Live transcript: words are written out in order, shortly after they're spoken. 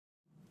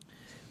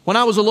When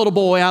I was a little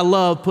boy, I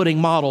loved putting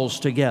models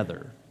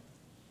together.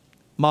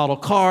 Model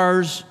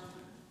cars,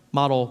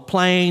 model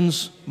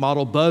planes,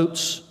 model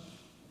boats.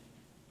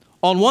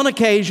 On one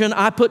occasion,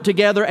 I put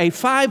together a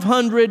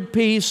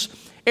 500-piece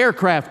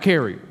aircraft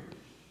carrier.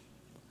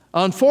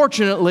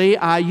 Unfortunately,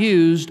 I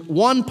used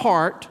one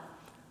part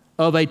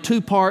of a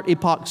 2-part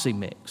epoxy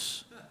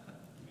mix.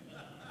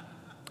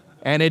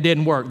 And it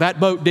didn't work. That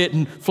boat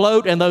didn't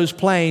float and those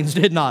planes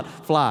did not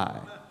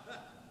fly.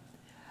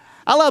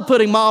 I love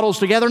putting models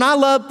together, and I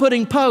love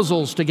putting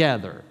puzzles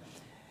together.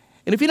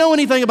 And if you know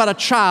anything about a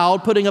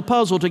child putting a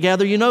puzzle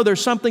together, you know there's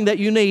something that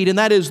you need, and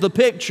that is the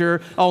picture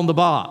on the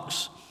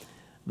box.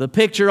 The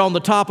picture on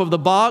the top of the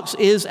box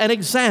is an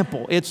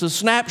example. It's a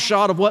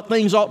snapshot of what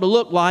things ought to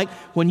look like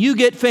when you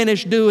get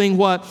finished doing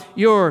what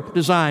you're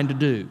designed to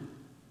do.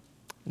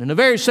 And in a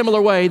very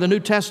similar way, the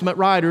New Testament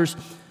writers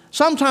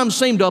sometimes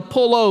seem to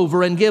pull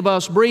over and give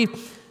us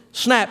brief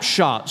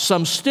snapshots,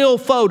 some still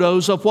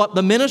photos of what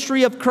the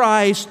ministry of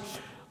Christ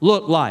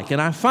looked like.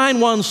 And I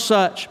find one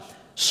such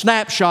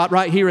snapshot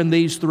right here in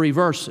these 3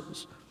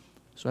 verses.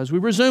 So as we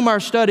resume our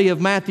study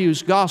of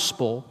Matthew's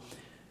Gospel,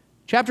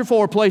 chapter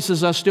 4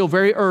 places us still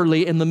very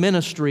early in the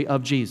ministry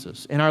of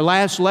Jesus. In our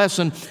last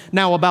lesson,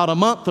 now about a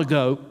month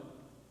ago,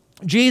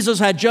 Jesus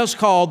had just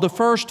called the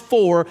first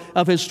 4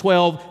 of His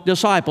 12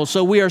 disciples.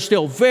 So we are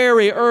still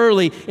very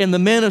early in the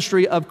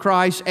ministry of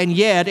Christ, and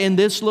yet in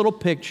this little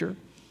picture,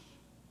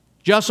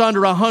 just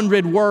under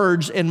 100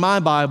 words in my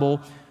Bible,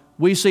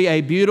 we see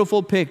a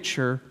beautiful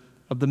picture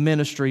of the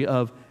ministry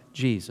of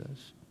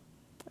Jesus.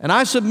 And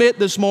I submit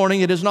this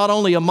morning it is not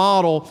only a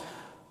model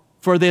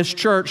for this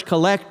church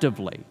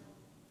collectively,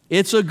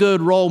 it's a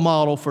good role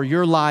model for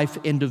your life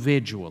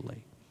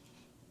individually.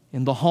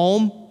 In the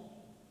home,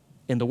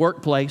 in the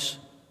workplace,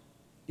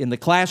 in the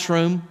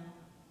classroom,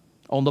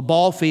 on the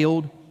ball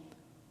field,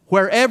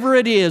 wherever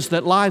it is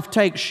that life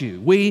takes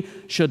you, we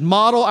should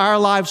model our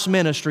life's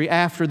ministry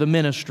after the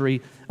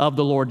ministry of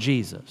the Lord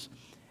Jesus.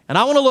 And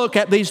I want to look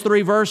at these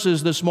 3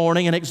 verses this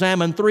morning and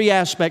examine 3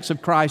 aspects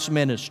of Christ's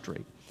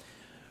ministry.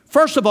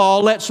 First of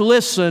all, let's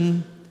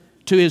listen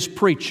to His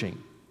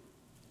preaching.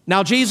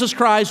 Now, Jesus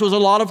Christ was a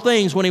lot of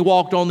things when He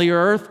walked on the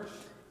earth.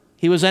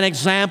 He was an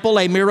example,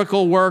 a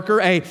miracle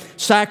worker, a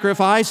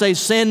sacrifice, a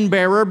sin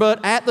bearer,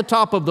 but at the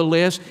top of the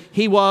list,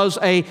 He was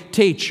a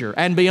teacher.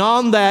 And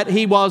beyond that,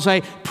 He was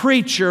a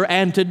preacher.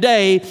 And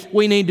today,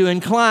 we need to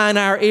incline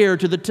our ear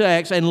to the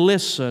text and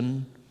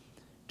listen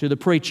to the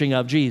preaching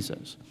of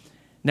Jesus.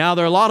 Now,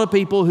 there are a lot of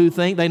people who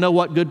think they know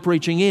what good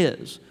preaching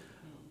is.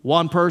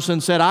 One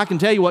person said, I can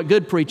tell you what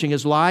good preaching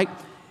is like.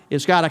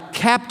 It's got a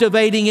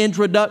captivating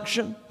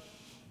introduction,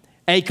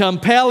 a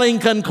compelling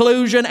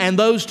conclusion, and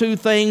those 2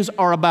 things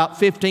are about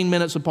 15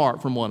 minutes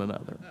apart from one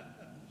another.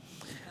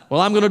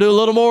 Well, I'm going to do a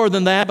little more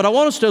than that, but I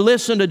want us to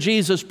listen to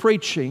Jesus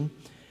preaching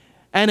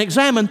and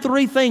examine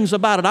 3 things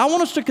about it. I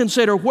want us to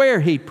consider where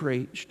He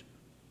preached,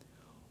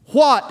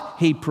 what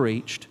He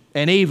preached,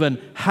 and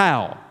even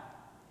how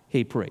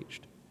He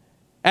preached.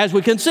 As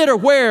we consider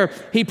where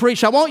He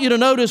preached, I want you to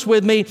notice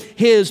with me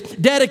His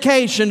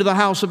dedication to the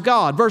house of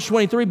God. Verse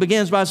 23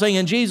 begins by saying,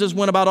 and Jesus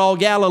went about all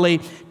Galilee,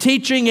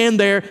 teaching in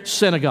their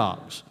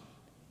synagogues.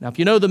 Now, if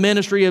you know the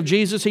ministry of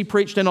Jesus, He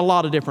preached in a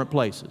lot of different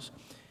places.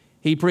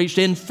 He preached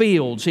in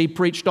fields. He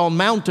preached on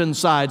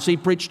mountainsides. He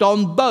preached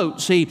on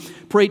boats. He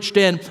preached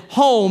in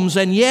homes.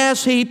 And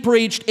yes, He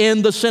preached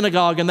in the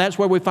synagogue, and that's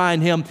where we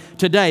find Him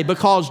today,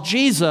 because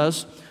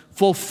Jesus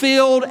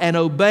fulfilled and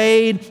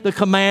obeyed the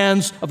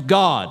commands of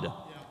God.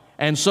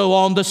 And so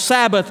on the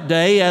Sabbath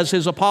day, as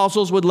His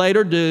apostles would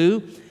later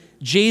do,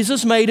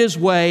 Jesus made His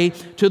way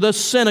to the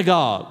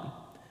synagogue.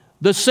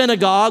 The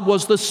synagogue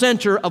was the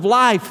center of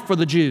life for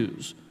the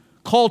Jews,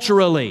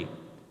 culturally,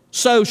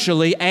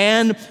 socially,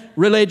 and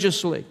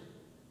religiously.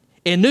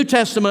 In New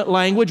Testament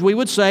language, we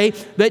would say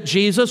that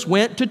Jesus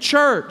went to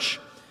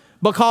church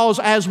because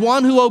as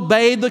one who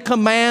obeyed the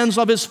commands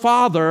of His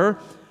Father,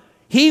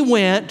 He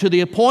went to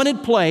the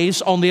appointed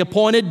place on the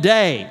appointed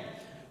day,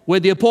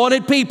 with the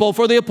appointed people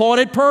for the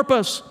appointed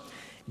purpose.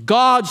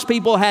 God's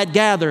people had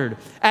gathered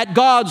at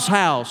God's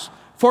house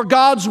for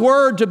God's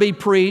word to be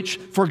preached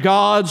for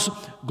God's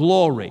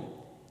glory.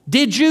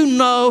 Did you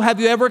know, have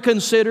you ever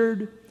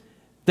considered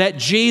that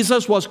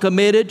Jesus was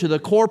committed to the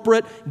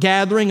corporate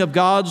gathering of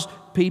God's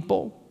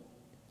people?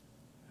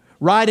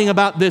 Writing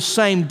about this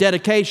same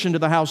dedication to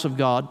the house of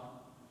God,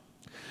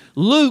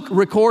 Luke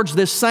records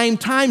this same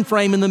time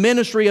frame in the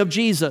ministry of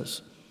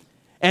Jesus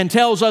and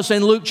tells us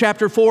in Luke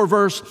chapter 4,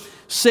 verse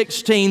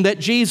 16, that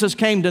Jesus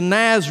came to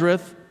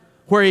Nazareth,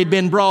 where He'd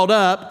been brought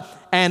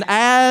up, and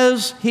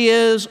as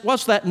His,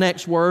 what's that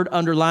next word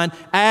underlined?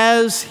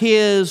 As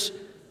His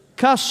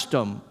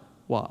custom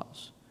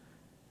was.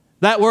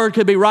 That word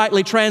could be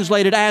rightly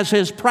translated as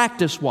His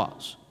practice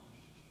was,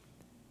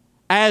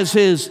 as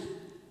His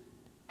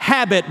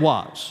habit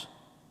was.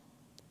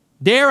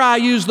 Dare I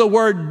use the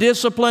word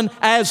discipline,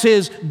 as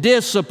His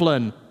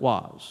discipline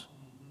was.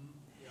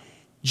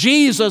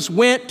 Jesus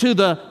went to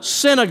the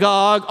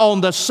synagogue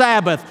on the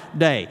Sabbath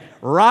day.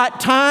 Right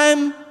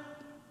time,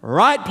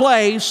 right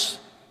place,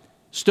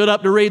 stood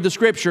up to read the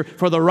Scripture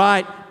for the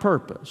right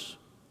purpose.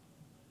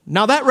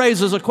 Now that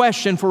raises a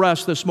question for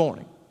us this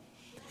morning.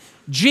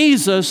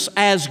 Jesus,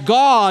 as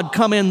God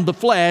come in the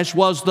flesh,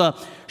 was the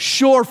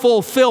sure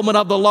fulfillment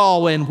of the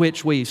law in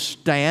which we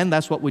stand.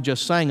 That's what we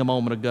just sang a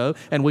moment ago,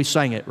 and we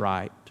sang it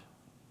right.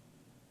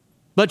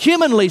 But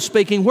humanly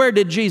speaking, where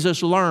did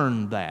Jesus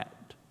learn that?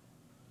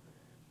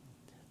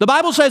 The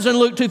Bible says in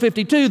Luke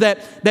 2:52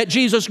 that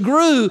Jesus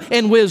grew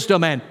in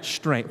wisdom and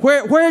strength.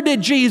 Where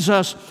did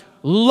Jesus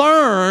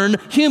learn,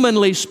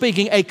 humanly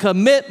speaking, a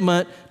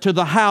commitment to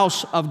the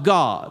house of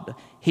God?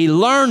 He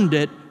learned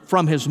it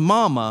from his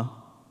mama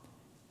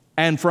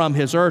and from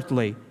his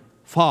earthly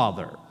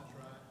father.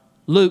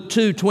 Luke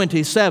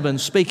 2:27,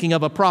 speaking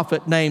of a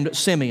prophet named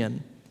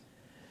Simeon,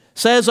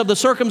 says of the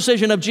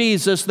circumcision of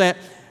Jesus that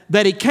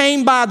he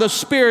came by the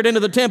Spirit into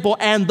the temple,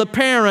 and the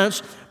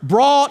parents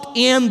brought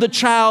in the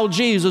child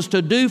Jesus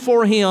to do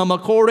for him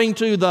according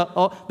to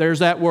the, there's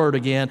that word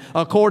again,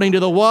 according to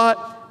the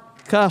what?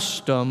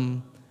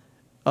 Custom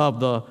of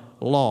the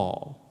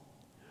law.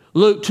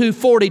 Luke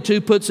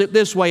 2:42 puts it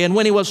this way, and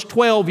when he was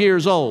 12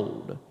 years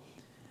old,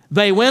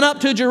 they went up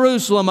to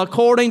Jerusalem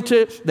according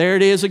to, there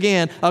it is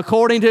again,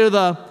 according to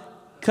the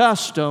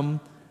custom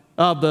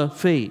of the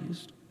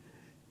feast.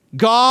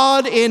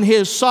 God, in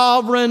His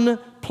sovereign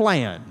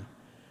plan,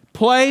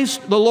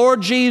 placed the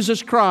Lord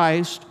Jesus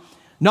Christ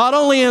not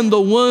only in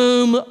the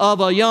womb of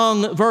a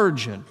young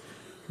virgin,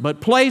 but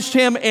placed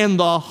Him in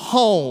the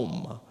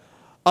home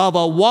of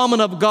a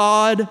woman of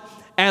God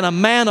and a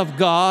man of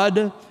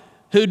God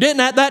who didn't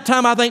at that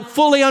time, I think,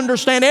 fully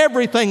understand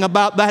everything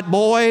about that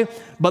boy,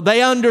 but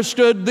they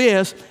understood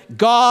this: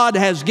 God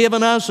has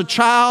given us a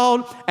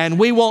child, and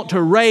we want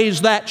to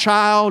raise that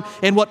child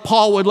in what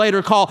Paul would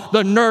later call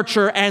the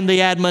nurture and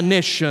the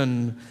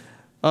admonition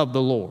of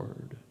the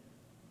Lord.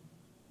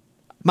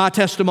 My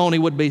testimony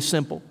would be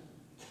simple.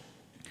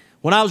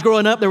 When I was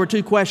growing up, there were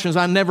two questions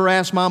I never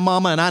asked my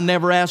mama and I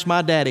never asked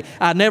my daddy.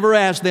 I never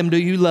asked them, "Do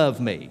you love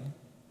me?"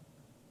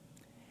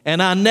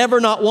 And I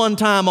never, not one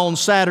time on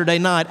Saturday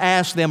night,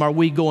 asked them, "Are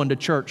we going to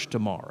church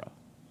tomorrow?"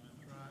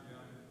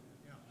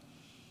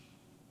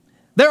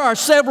 There are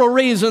several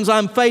reasons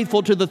I'm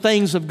faithful to the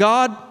things of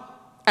God.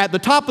 At the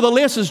top of the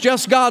list is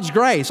just God's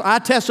grace. I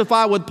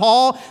testify with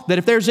Paul that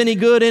if there's any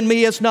good in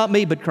me, it's not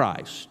me but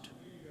Christ.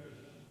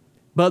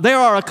 But there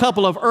are a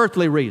couple of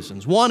earthly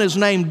reasons. One is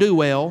named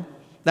Duell.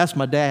 That's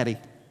my daddy.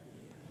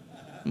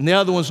 And the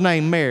other one's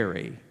named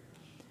Mary.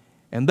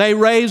 And they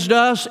raised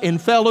us in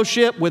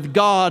fellowship with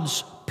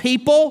God's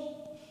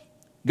people,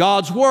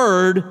 God's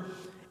Word,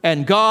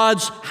 and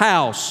God's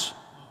house.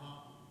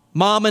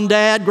 Mom and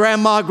Dad,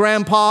 Grandma,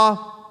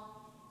 Grandpa,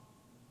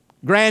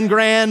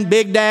 Grand,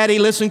 Big Daddy,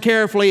 listen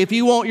carefully. If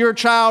you want your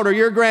child or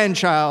your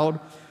grandchild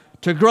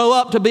to grow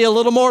up to be a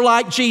little more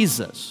like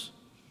Jesus,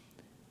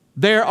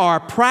 there are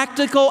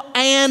practical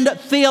and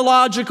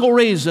theological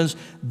reasons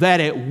that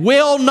it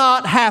will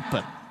not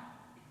happen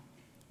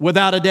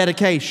without a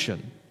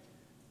dedication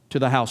to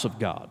the house of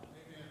God.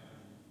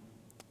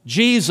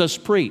 Jesus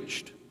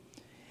preached.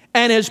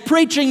 And His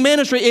preaching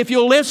ministry, if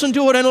you'll listen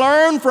to it and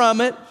learn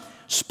from it,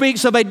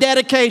 speaks of a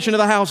dedication to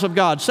the house of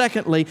God.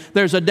 Secondly,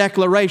 there's a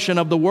declaration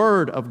of the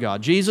Word of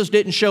God. Jesus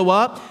didn't show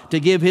up to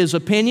give His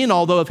opinion,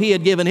 although if He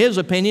had given His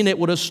opinion, it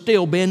would have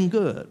still been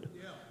good.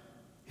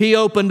 He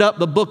opened up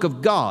the book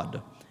of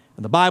God.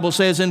 And the Bible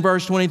says in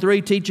verse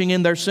 23, teaching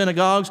in their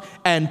synagogues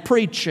and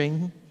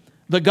preaching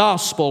the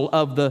gospel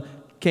of the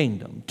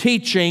kingdom.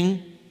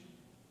 Teaching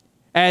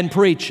and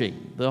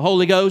preaching. The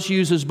Holy Ghost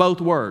uses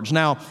both words.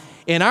 Now,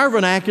 in our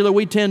vernacular,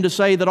 we tend to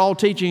say that all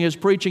teaching is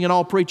preaching and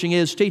all preaching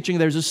is teaching.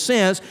 There's a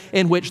sense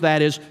in which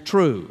that is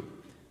true.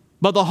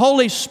 But the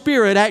Holy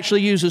Spirit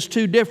actually uses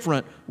two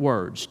different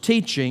words,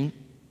 teaching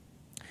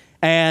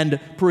and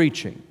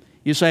preaching.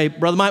 You say,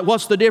 Brother Mike,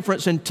 what's the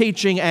difference in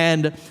teaching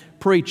and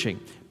preaching?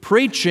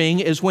 Preaching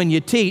is when you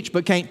teach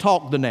but can't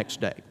talk the next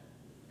day.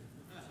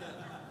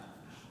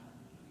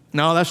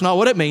 No, that's not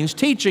what it means.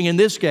 Teaching in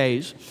this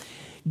case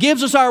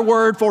gives us our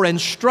word for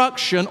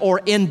instruction or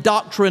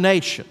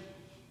indoctrination.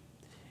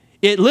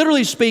 It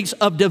literally speaks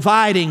of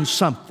dividing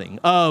something,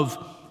 of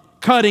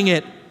cutting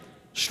it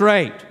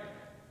straight.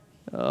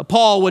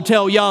 Paul would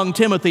tell young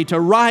Timothy to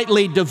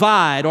rightly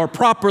divide or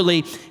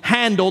properly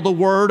handle the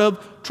word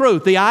of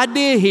truth. The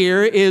idea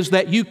here is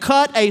that you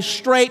cut a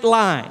straight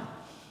line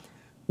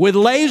with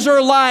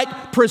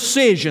laser-like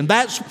precision.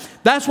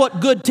 That's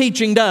what good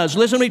teaching does.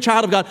 Listen to me,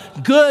 child of God.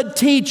 Good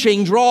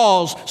teaching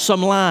draws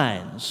some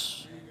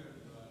lines.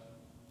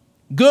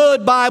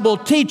 Good Bible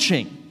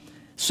teaching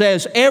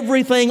says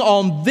everything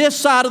on this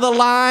side of the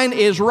line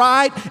is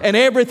right and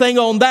everything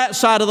on that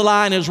side of the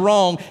line is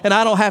wrong. And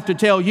I don't have to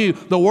tell you,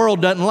 the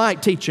world doesn't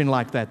like teaching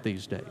like that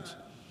these days.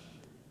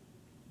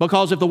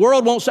 Because if the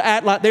world wants to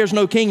act like there's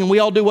no king and we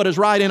all do what is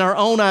right in our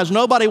own eyes,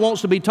 nobody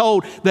wants to be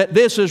told that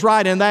this is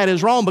right and that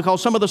is wrong, because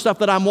some of the stuff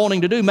that I'm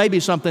wanting to do may be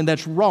something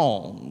that's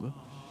wrong.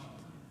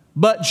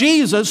 But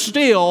Jesus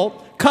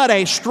still cut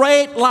a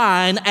straight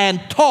line and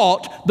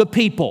taught the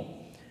people.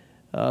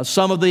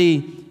 Some of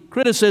the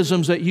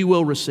criticisms that you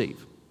will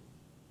receive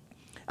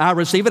I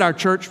receive it. Our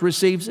church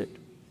receives it.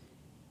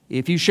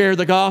 If you share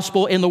the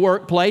gospel in the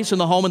workplace, in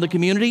the home, in the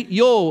community,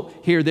 you'll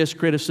hear this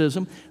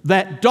criticism,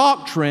 that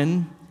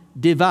doctrine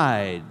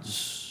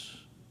divides.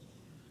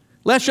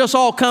 Let's just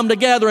all come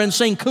together and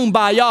sing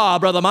Kumbaya,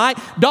 Brother Mike.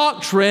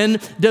 Doctrine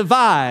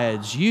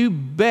divides. You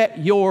bet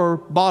your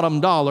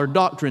bottom dollar,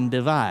 doctrine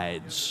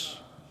divides.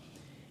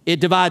 It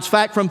divides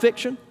fact from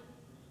fiction,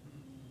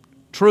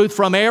 truth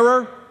from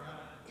error.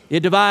 It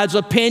divides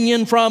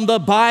opinion from the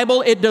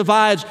Bible. It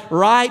divides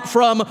right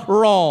from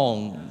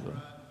wrong.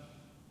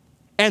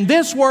 And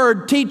this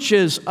word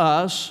teaches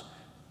us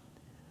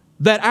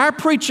that our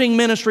preaching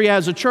ministry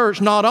as a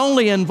church not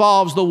only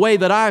involves the way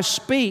that I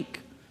speak,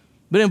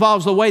 but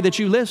involves the way that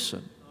you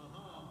listen.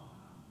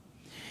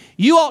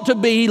 You ought to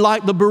be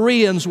like the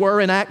Bereans were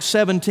in Acts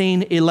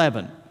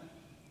 17:11.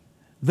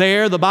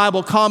 There, the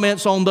Bible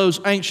comments on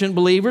those ancient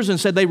believers and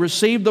said they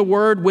received the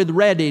word with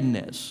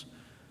readiness.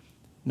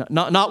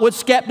 Not with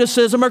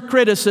skepticism or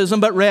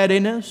criticism, but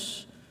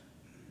readiness.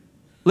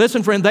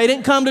 Listen, friend, they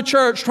didn't come to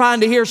church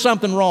trying to hear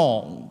something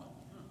wrong.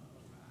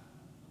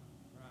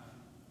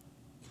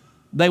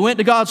 They went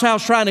to God's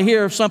house trying to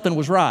hear if something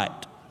was right.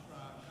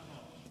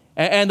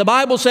 And the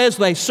Bible says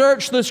they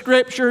searched the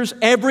Scriptures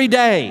every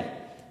day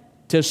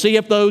to see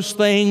if those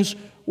things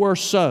were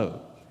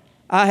so.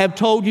 I have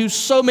told you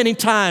so many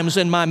times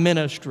in my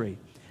ministry,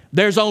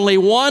 there's only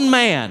one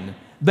man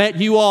that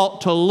you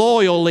ought to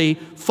loyally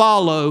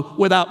follow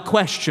without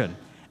question,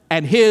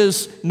 and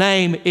His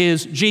name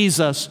is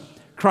Jesus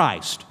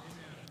Christ.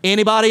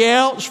 Anybody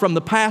else, from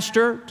the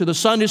pastor to the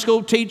Sunday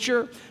school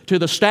teacher to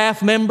the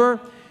staff member,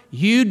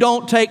 you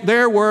don't take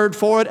their word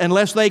for it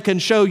unless they can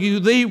show you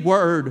the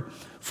word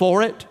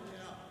for it.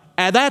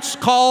 And that's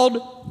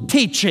called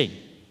teaching.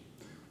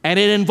 And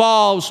it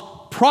involves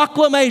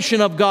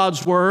proclamation of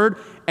God's word,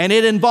 and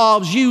it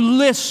involves you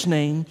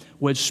listening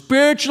with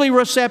spiritually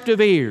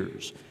receptive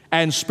ears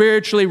and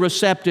spiritually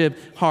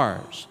receptive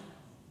hearts.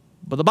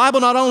 But the Bible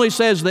not only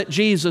says that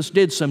Jesus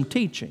did some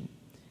teaching,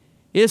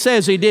 it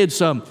says He did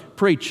some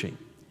preaching.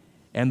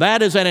 And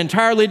that is an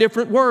entirely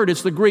different word.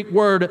 It's the Greek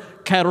word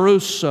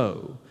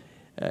karuso.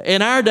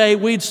 In our day,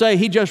 we'd say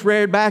He just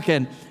reared back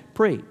and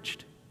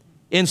preached.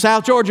 In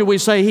South Georgia, we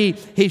say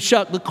He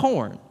shucked the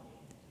corn.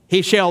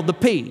 He shelled the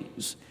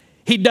peas.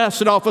 He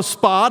dusted off a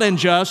spot and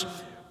just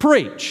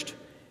preached.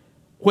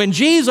 When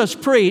Jesus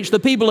preached, the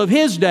people of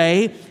His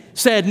day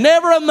said,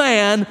 never a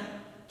man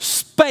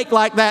spake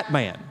like that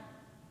man.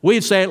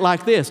 We'd say it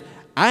like this,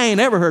 I ain't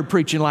ever heard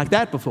preaching like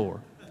that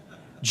before.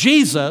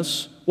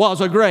 Jesus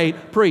was a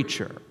great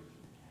preacher.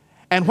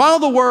 And while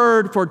the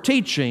word for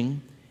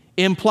teaching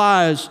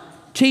implies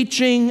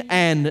teaching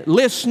and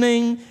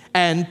listening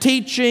and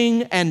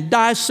teaching and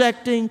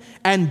dissecting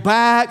and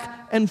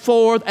back and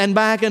forth and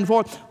back and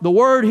forth, the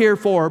word here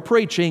for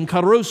preaching,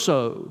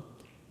 karuso,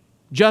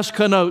 just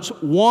connotes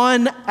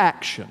one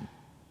action.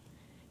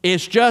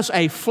 It's just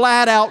a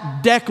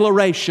flat-out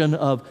declaration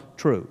of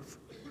truth.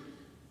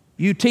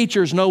 You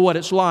teachers know what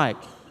it's like.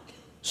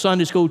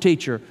 Sunday school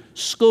teacher,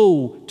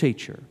 school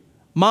teacher,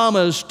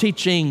 mamas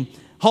teaching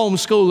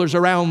homeschoolers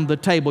around the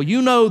table.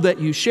 You know that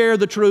you share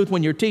the truth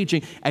when you're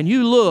teaching, and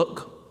you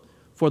look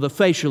for the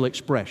facial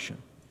expression.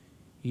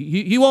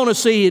 You want to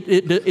see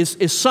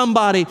is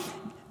somebody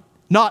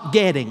not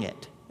getting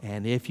it.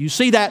 And if you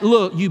see that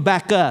look, you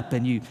back up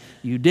and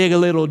you dig a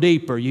little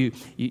deeper. You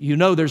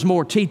know there's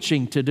more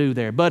teaching to do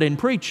there. But in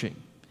preaching,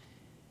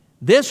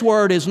 this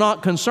word is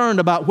not concerned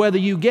about whether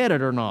you get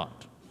it or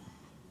not.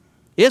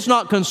 It's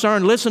not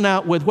concerned, listen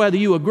out, with whether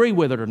you agree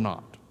with it or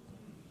not.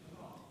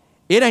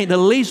 It ain't the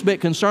least bit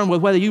concerned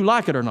with whether you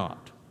like it or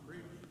not.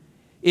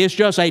 It's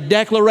just a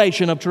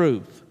declaration of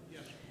truth.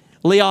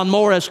 Leon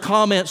Morris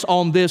comments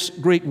on this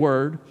Greek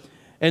word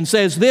and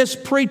says, this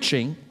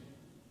preaching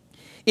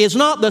is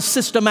not the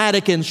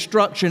systematic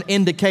instruction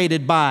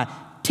indicated by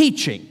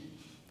teaching,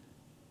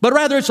 but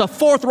rather it's a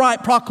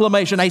forthright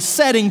proclamation, a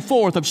setting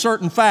forth of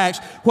certain facts,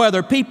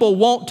 whether people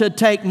want to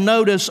take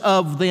notice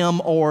of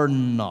them or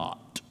not.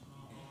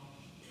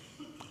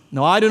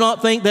 No, I do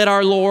not think that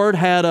our Lord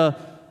had a,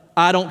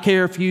 I don't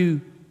care if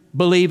you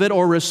believe it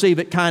or receive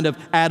it kind of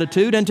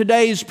attitude, and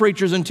today's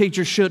preachers and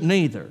teachers shouldn't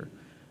either.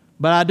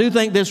 But I do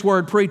think this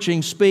word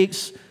preaching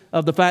speaks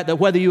of the fact that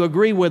whether you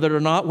agree with it or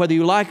not, whether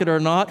you like it or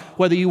not,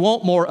 whether you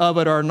want more of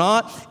it or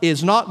not,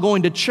 is not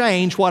going to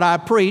change what I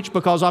preach,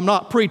 because I'm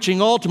not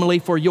preaching ultimately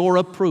for your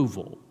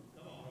approval.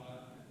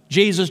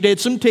 Jesus did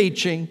some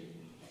teaching.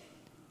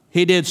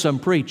 He did some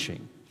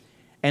preaching.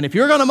 And if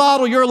you're going to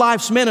model your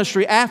life's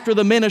ministry after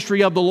the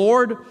ministry of the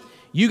Lord,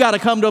 you got to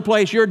come to a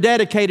place you're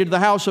dedicated to the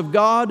house of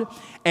God,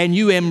 and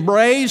you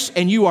embrace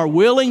and you are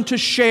willing to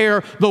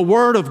share the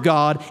Word of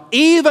God,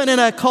 even in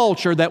a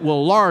culture that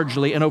will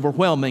largely and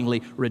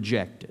overwhelmingly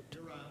reject it.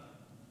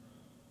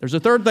 There's a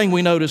third thing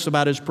we notice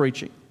about His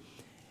preaching,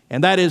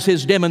 and that is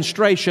His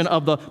demonstration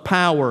of the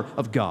power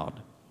of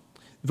God.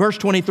 Verse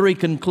 23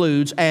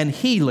 concludes, and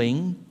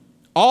healing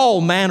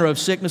all manner of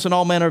sickness and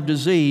all manner of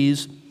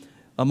disease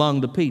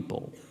among the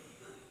people.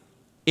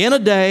 In a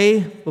day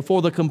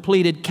before the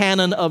completed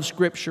canon of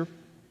Scripture,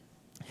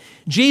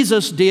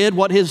 Jesus did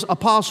what his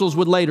apostles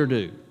would later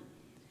do.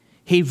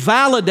 He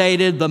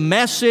validated the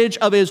message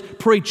of his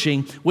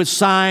preaching with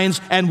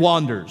signs and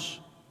wonders.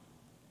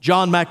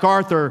 John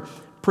MacArthur,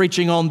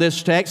 preaching on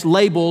this text,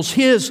 labels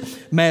his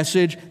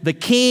message the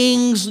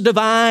King's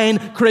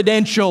divine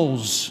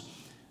credentials,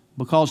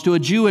 because to a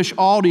Jewish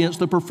audience,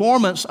 the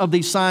performance of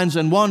these signs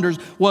and wonders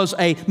was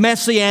a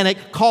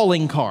messianic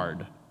calling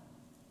card.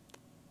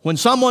 When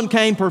someone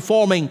came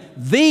performing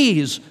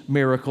these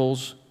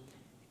miracles,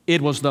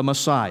 it was the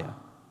Messiah.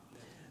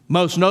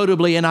 Most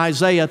notably in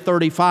Isaiah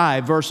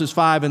 35, verses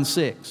 5 and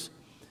 6.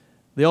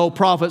 The old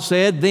prophet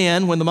said,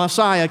 "Then, when the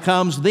Messiah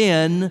comes,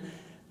 then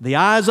the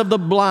eyes of the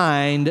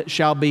blind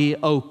shall be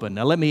opened."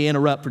 Now let me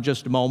interrupt for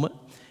just a moment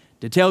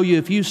to tell you,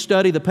 if you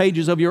study the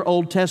pages of your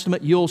Old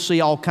Testament, you'll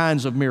see all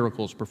kinds of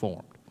miracles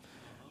performed.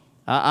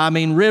 I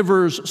mean,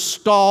 rivers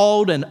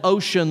stalled and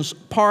oceans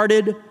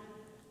parted,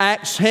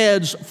 axe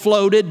heads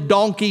floated,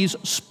 donkeys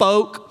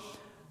spoke,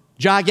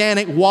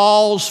 gigantic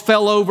walls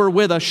fell over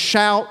with a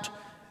shout,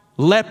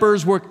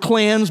 lepers were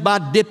cleansed by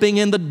dipping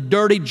in the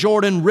dirty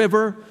Jordan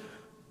River.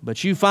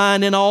 But you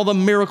find in all the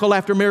miracle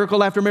after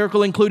miracle after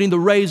miracle, including the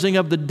raising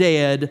of the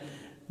dead,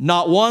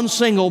 not one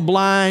single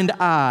blind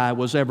eye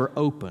was ever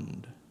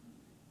opened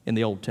in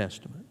the Old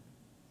Testament.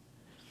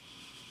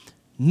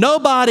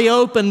 Nobody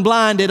opened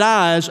blinded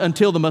eyes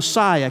until the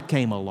Messiah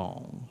came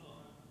along.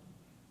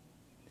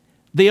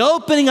 The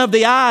opening of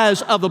the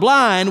eyes of the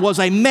blind was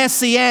a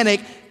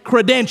messianic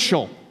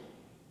credential.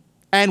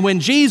 And when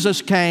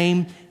Jesus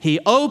came, He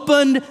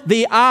opened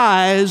the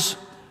eyes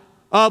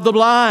of the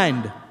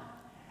blind.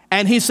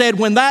 And He said,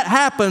 when that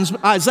happens,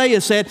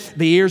 Isaiah said,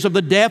 the ears of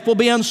the deaf will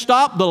be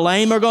unstopped, the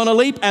lame are going to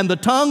leap, and the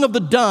tongue of the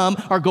dumb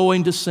are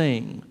going to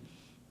sing.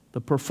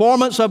 The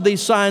performance of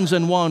these signs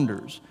and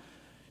wonders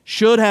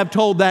should have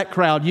told that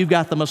crowd, you've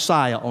got the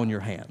Messiah on your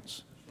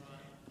hands.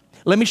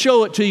 Let me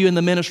show it to you in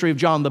the ministry of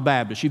John the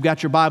Baptist. You've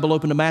got your Bible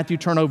open to Matthew.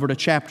 Turn over to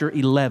chapter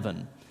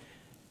 11.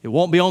 It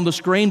won't be on the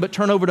screen, but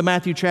turn over to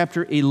Matthew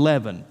chapter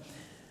 11.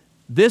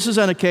 This is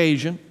an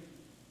occasion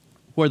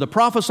where the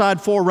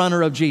prophesied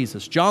forerunner of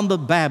Jesus, John the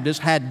Baptist,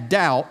 had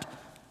doubt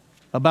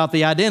about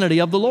the identity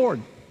of the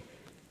Lord.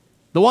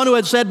 The one who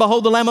had said,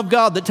 behold, the Lamb of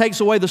God that takes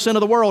away the sin of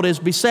the world, is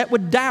beset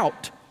with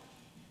doubt.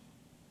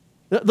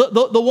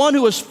 The one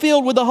who was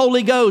filled with the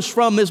Holy Ghost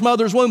from his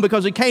mother's womb,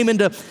 because he came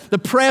into the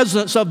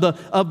presence of the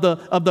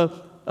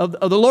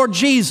Lord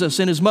Jesus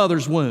in his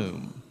mother's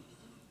womb,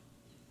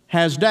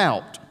 has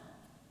doubt.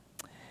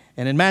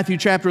 And in Matthew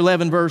chapter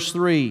 11, verse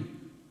 3,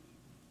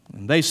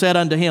 they said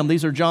unto him,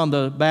 these are John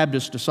the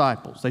Baptist's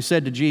disciples, they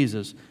said to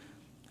Jesus,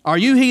 are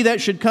you he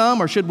that should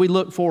come, or should we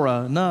look for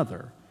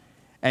another?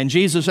 And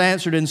Jesus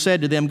answered and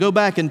said to them, go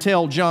back and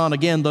tell John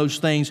again those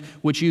things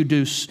which you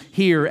do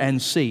hear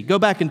and see. Go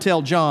back and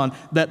tell John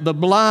that the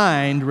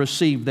blind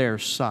receive their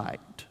sight.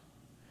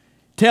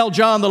 Tell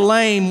John the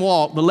lame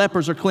walk, the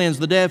lepers are cleansed,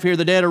 the deaf hear,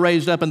 the dead are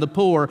raised up, and the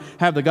poor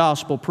have the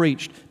gospel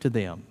preached to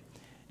them.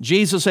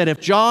 Jesus said,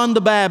 if John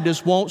the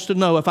Baptist wants to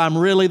know if I'm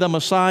really the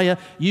Messiah,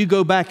 you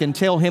go back and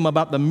tell him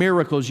about the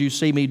miracles you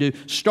see me do,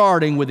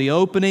 starting with the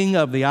opening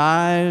of the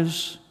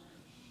eyes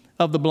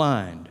of the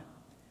blind.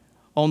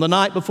 On the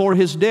night before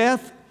his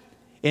death,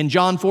 in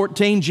John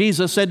 14,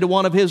 Jesus said to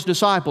one of his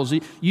disciples,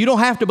 you don't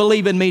have to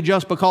believe in me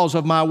just because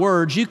of my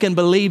words. You can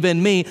believe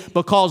in me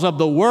because of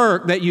the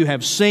work that you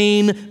have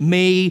seen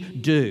me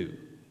do.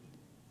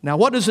 Now,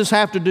 what does this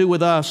have to do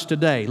with us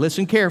today?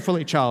 Listen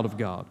carefully, child of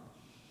God.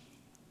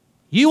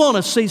 You want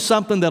to see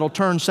something that'll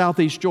turn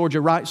Southeast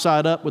Georgia right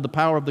side up with the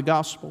power of the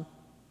gospel?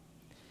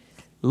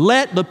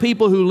 Let the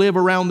people who live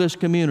around this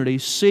community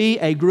see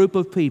a group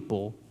of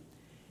people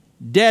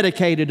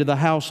dedicated to the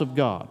house of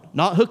God.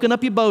 Not hooking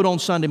up your boat on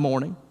Sunday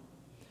morning.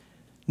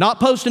 Not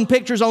posting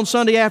pictures on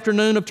Sunday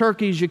afternoon of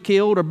turkeys you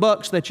killed or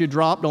bucks that you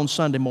dropped on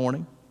Sunday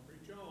morning.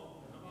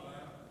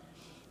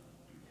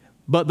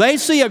 But they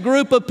see a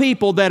group of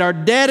people that are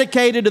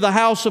dedicated to the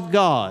house of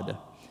God.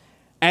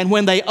 And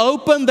when they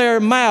open their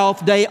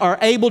mouth, they are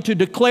able to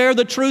declare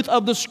the truth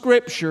of the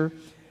Scripture.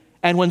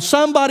 And when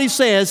somebody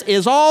says,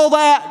 is all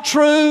that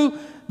true?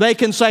 They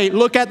can say,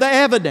 look at the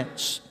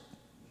evidence.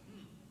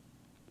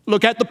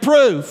 Look at the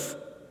proof.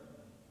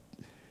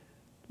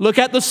 Look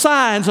at the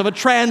signs of a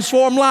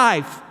transformed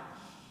life.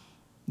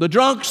 The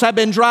drunks have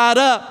been dried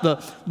up.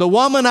 The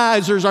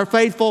womanizers are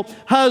faithful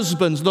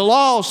husbands. The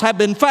lost have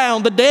been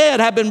found. The dead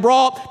have been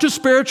brought to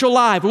spiritual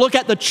life. Look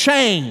at the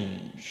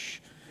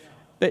change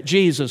that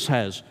Jesus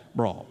has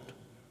brought.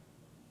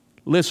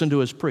 Listen to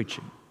his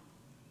preaching.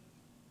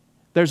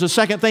 There's a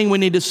second thing we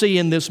need to see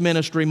in this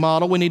ministry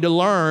model. We need to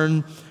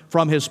learn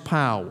from his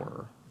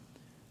power.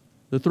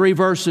 The three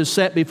verses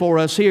set before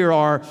us here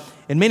are,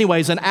 in many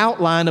ways, an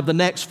outline of the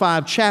next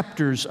 5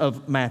 chapters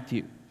of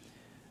Matthew.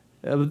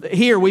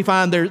 Here we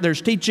find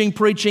there's teaching,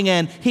 preaching,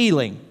 and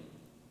healing.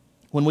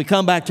 When we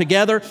come back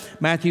together,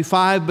 Matthew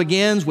 5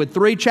 begins with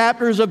 3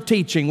 chapters of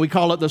teaching. We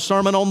call it the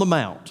Sermon on the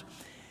Mount.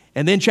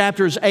 And then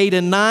chapters 8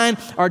 and 9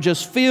 are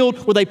just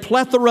filled with a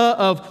plethora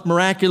of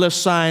miraculous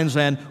signs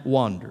and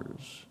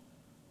wonders.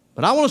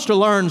 But I want us to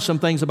learn some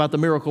things about the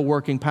miracle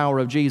working power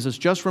of Jesus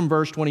just from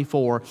verse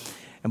 24.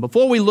 And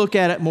before we look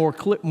at it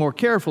more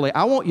carefully,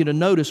 I want you to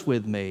notice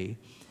with me,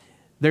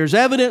 there's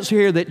evidence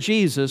here that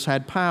Jesus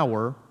had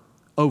power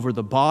over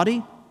the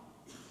body,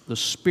 the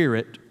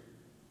spirit,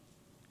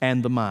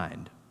 and the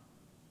mind.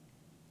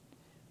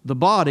 The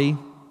body,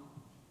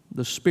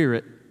 the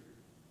spirit,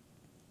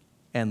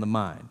 and the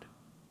mind.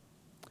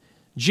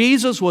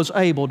 Jesus was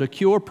able to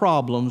cure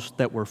problems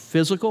that were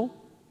physical,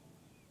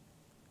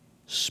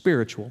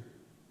 spiritual,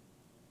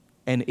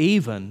 and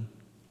even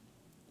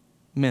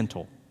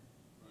mental.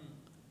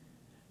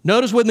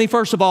 Notice with me,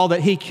 first of all,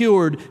 that He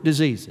cured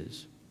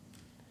diseases.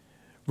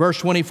 Verse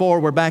 24,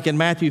 we're back in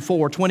Matthew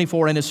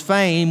 4:24, and His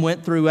fame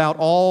went throughout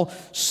all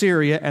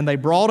Syria, and they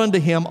brought unto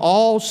Him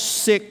all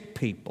sick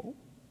people,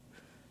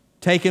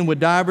 taken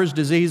with divers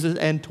diseases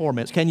and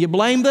torments. Can you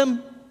blame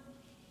them?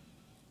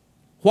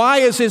 Why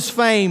is His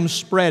fame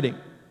spreading?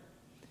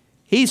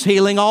 He's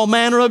healing all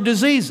manner of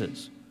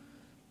diseases.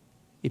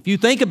 If you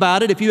think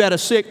about it, if you had a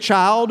sick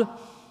child,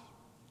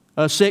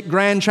 a sick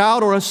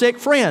grandchild, or a sick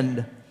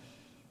friend,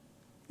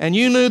 and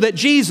you knew that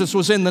Jesus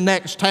was in the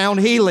next town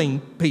healing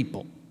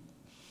people,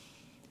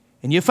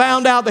 and you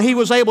found out that He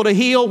was able to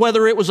heal,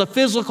 whether it was a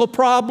physical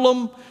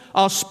problem,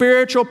 a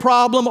spiritual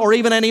problem, or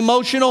even an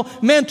emotional,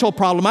 mental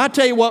problem, I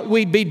tell you what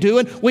we'd be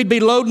doing. We'd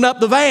be loading up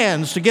the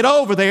vans to get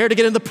over there to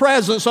get in the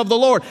presence of the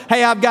Lord.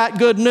 Hey, I've got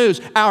good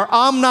news. Our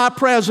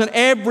omnipresent,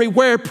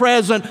 everywhere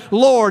present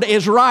Lord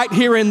is right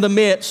here in the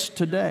midst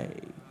today.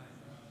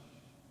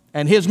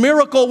 And His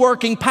miracle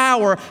working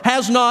power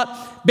has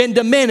not been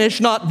diminished,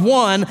 not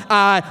one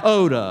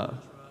iota.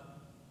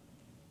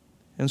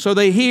 And so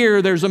they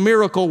hear there's a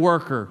miracle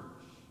worker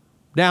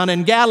down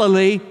in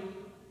Galilee,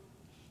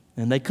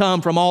 and they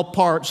come from all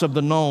parts of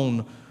the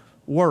known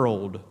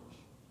world.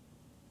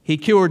 He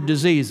cured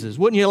diseases.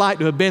 Wouldn't you like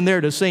to have been there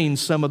to seen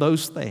some of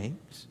those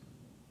things?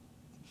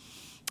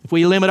 If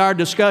we limit our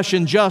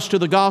discussion just to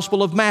the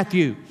Gospel of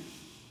Matthew,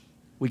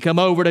 we come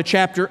over to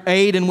chapter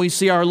 8 and we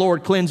see our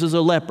Lord cleanses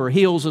a leper,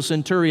 heals a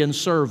centurion's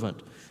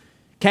servant,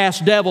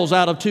 casts devils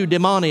out of 2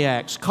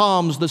 demoniacs,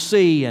 calms the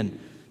sea and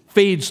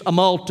feeds a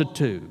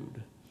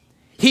multitude,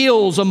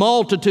 heals a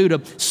multitude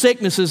of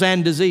sicknesses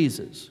and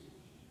diseases.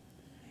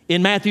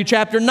 In Matthew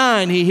chapter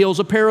 9, He heals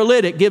a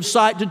paralytic, gives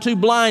sight to 2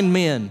 blind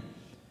men,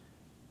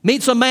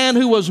 meets a man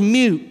who was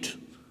mute.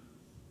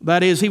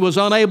 That is, he was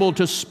unable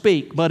to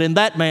speak. But in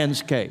that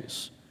man's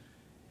case,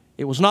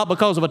 it was not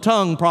because of a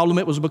tongue problem,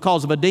 it was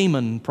because of a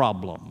demon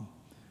problem.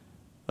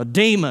 A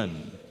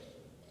demon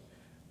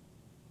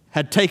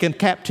had taken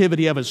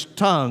captivity of his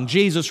tongue.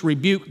 Jesus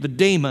rebuked the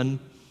demon,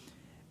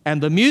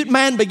 and the mute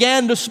man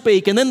began to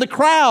speak. And then the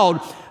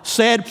crowd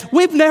said,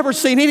 we've never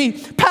seen any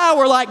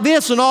power like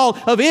this in all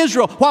of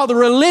Israel. While the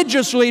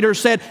religious leaders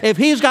said, if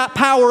He's got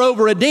power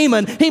over a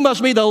demon, He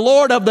must be the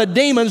Lord of the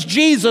demons.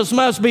 Jesus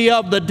must be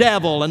of the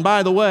devil. And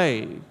by the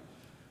way,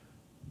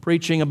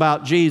 preaching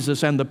about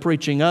Jesus and the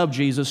preaching of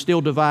Jesus still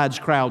divides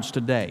crowds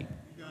today.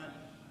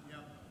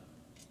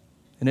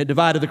 And it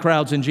divided the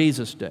crowds in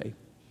Jesus' day.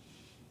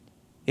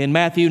 In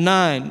Matthew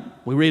 9,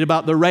 we read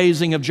about the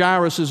raising of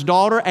Jairus'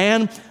 daughter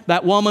and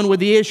that woman with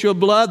the issue of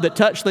blood that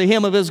touched the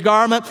hem of His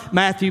garment.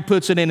 Matthew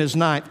puts it in his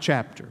 9th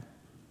chapter.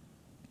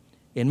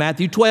 In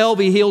Matthew 12,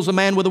 He heals a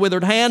man with a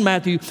withered hand.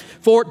 Matthew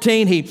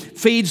 14, He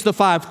feeds the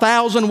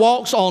 5,000,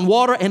 walks on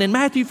water. And in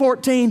Matthew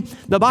 14,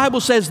 the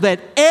Bible says that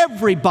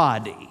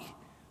everybody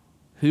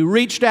who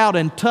reached out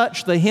and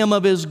touched the hem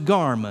of His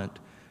garment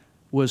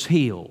was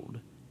healed.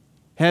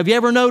 Have you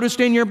ever noticed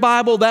in your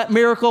Bible that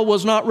miracle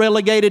was not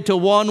relegated to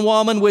one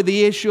woman with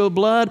the issue of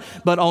blood,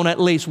 but on at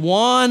least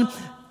one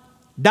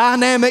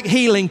dynamic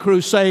healing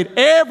crusade,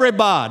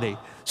 everybody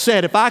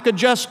said, if I could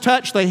just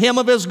touch the hem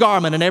of His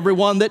garment, and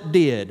everyone that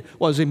did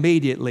was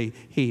immediately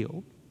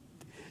healed.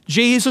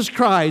 Jesus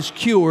Christ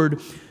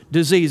cured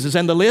diseases,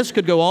 and the list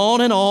could go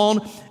on and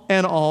on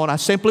and on. I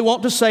simply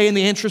want to say, in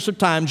the interest of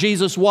time,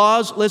 Jesus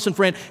was, listen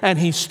friend, and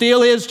He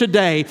still is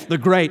today, the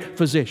great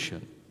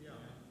physician.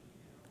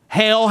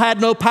 Hell had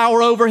no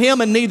power over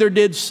Him, and neither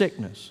did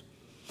sickness.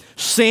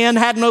 Sin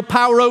had no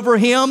power over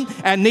Him,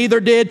 and neither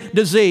did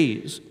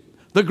disease.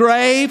 The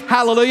grave,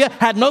 hallelujah,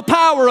 had no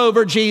power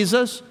over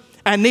Jesus,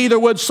 and neither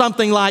would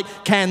something like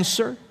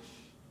cancer.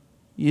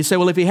 You say,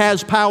 well, if He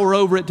has power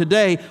over it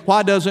today,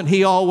 why doesn't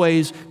He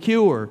always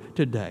cure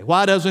today?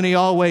 Why doesn't He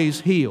always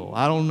heal?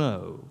 I don't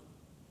know.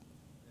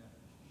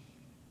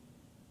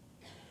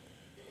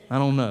 I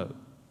don't know.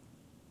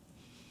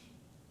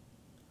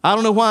 I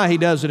don't know why He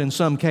does it in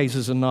some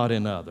cases and not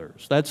in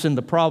others. That's in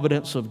the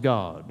providence of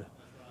God.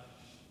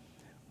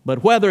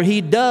 But whether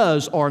He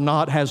does or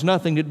not has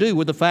nothing to do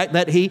with the fact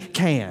that He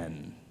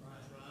can.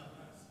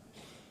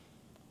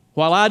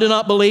 While I do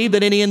not believe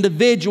that any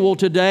individual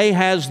today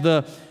has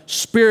the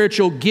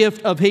spiritual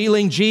gift of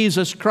healing,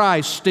 Jesus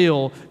Christ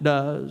still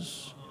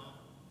does.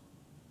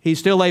 He's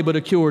still able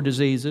to cure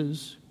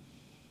diseases.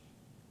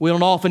 We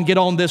don't often get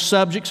on this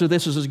subject, so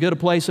this is as good a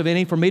place of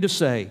any for me to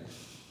say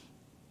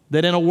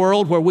that in a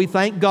world where we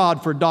thank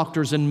God for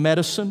doctors and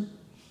medicine,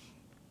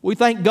 We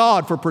thank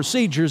God for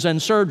procedures and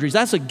surgeries.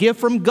 That's a gift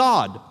from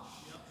God.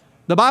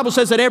 The Bible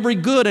says that every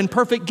good and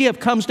perfect gift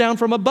comes down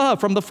from above,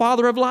 from the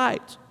Father of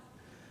lights.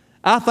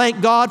 I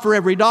thank God for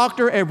every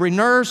doctor, every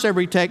nurse,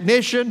 every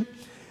technician,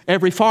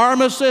 every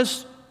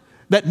pharmacist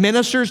that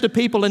ministers to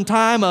people in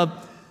time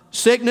of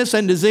sickness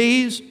and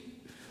disease.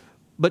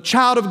 But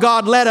child of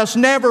God, let us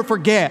never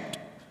forget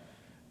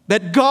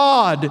that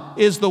God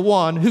is the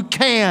one who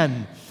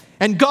can,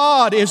 and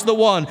God is the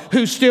one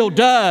who still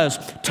does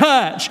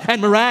touch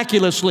and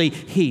miraculously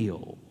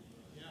heal.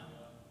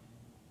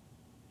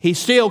 He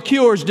still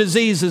cures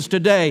diseases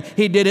today.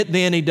 He did it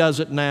then, He does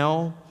it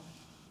now.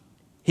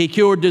 He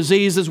cured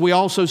diseases. We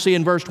also see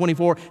in verse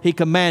 24, He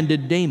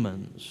commanded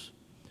demons.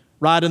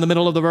 Right in the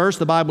middle of the verse,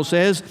 the Bible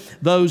says,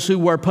 those who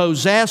were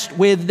possessed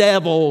with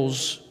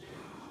devils,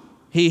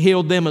 He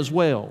healed them as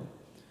well.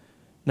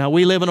 Now,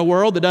 we live in a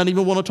world that doesn't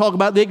even want to talk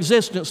about the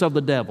existence of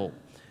the devil.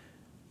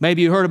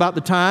 Maybe you heard about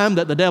the time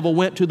that the devil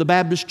went to the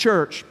Baptist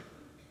church,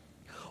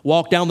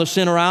 walked down the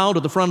center aisle to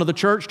the front of the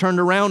church, turned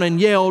around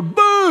and yelled,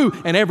 "Boo!"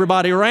 And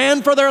everybody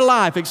ran for their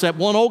life except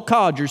one old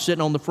codger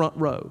sitting on the front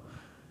row.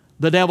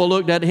 The devil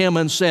looked at him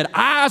and said,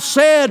 "I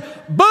said,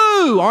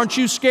 boo! Aren't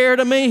you scared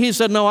of me?" He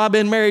said, "No, I've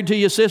been married to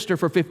your sister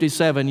for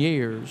 57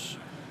 years.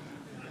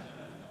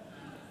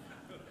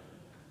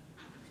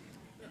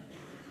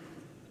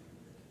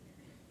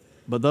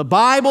 But the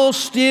Bible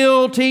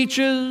still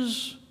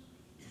teaches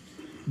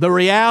the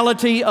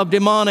reality of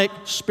demonic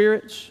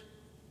spirits.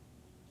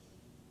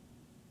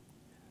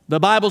 The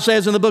Bible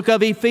says in the book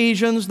of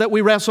Ephesians that we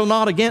wrestle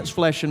not against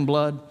flesh and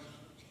blood,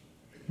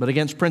 but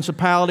against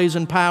principalities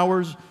and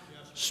powers,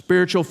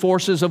 spiritual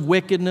forces of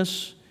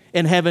wickedness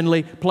in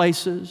heavenly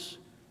places.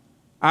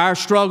 Our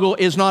struggle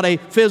is not a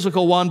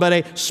physical one, but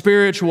a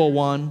spiritual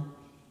one.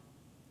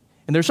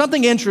 And there's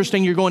something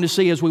interesting you're going to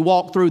see as we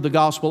walk through the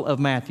Gospel of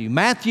Matthew.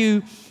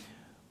 Matthew,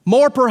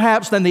 more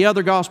perhaps than the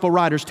other gospel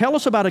writers, tell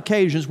us about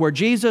occasions where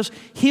Jesus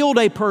healed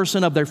a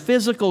person of their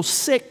physical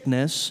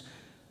sickness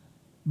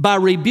by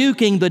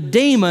rebuking the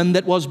demon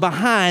that was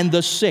behind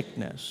the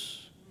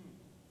sickness.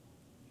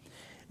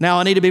 Now,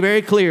 I need to be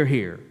very clear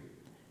here.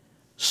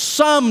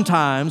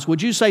 Sometimes,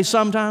 would you say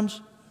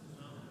sometimes?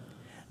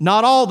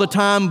 Not all the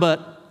time,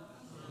 but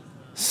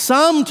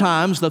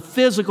sometimes the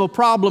physical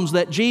problems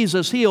that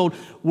Jesus healed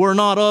were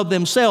not of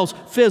themselves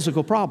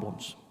physical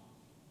problems.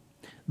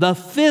 The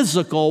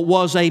physical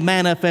was a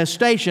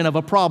manifestation of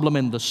a problem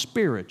in the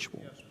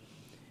spiritual.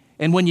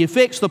 And when you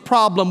fix the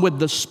problem with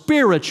the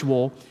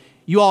spiritual,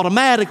 you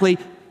automatically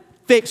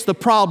fix the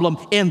problem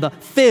in the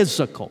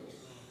physical.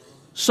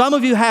 Some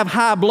of you have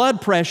high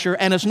blood pressure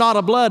and it's not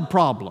a blood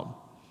problem.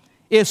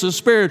 It's a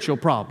spiritual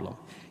problem.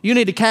 You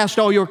need to cast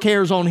all your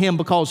cares on Him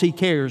because He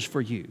cares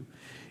for you.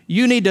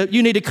 You need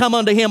to come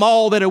unto Him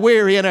all that are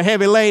weary and are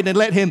heavy laden and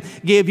let Him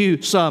give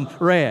you some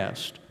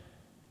rest.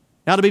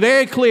 Now, to be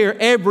very clear,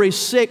 every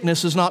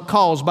sickness is not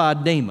caused by a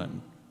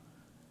demon.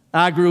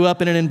 I grew up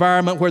in an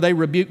environment where they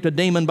rebuked a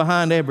demon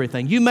behind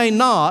everything. You may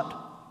not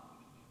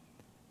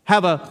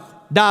have a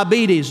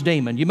diabetes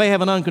demon. You may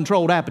have an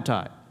uncontrolled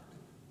appetite.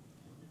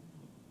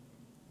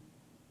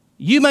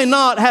 You may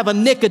not have a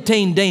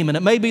nicotine demon.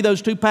 It may be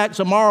those 2 packs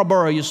of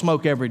Marlboro you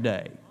smoke every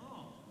day.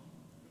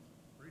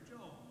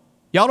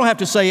 Y'all don't have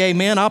to say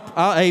amen.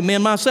 I'll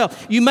amen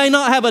myself. You may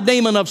not have a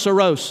demon of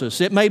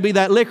cirrhosis. It may be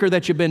that liquor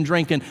that you've been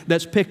drinking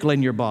that's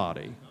pickling your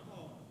body.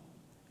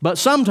 But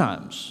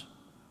sometimes,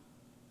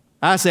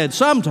 I said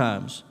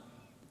sometimes,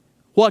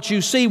 what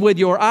you see with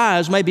your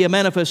eyes may be a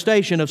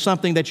manifestation of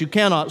something that you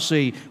cannot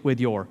see with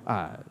your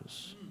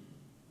eyes.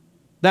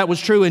 That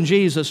was true in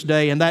Jesus'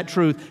 day, and that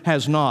truth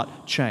has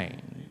not changed.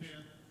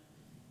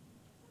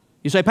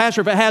 You say, "Pastor,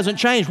 if it hasn't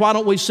changed, why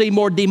don't we see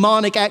more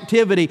demonic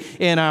activity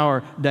in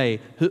our day?"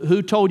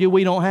 Who told you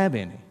we don't have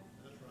any?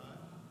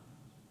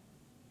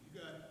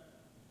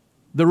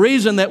 The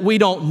reason that we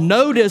don't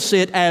notice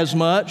it as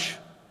much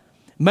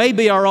may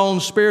be our own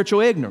spiritual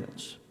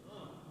ignorance.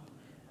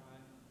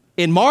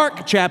 In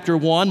Mark chapter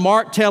 1,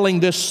 Mark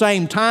telling this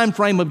same time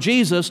frame of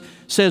Jesus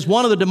says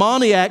one of the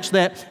demoniacs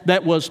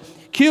that was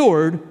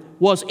cured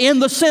was in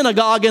the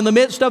synagogue in the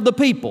midst of the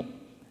people.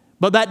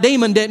 But that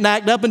demon didn't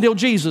act up until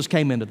Jesus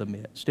came into the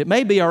midst. It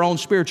may be our own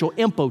spiritual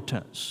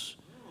impotence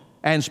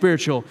and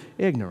spiritual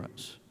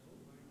ignorance.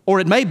 Or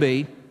it may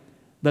be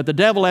that the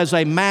devil, as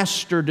a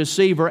master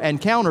deceiver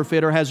and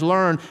counterfeiter, has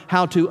learned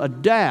how to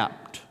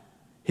adapt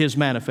his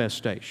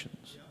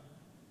manifestations.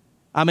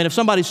 I mean, if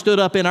somebody stood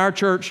up in our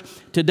church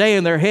today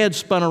and their head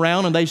spun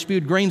around and they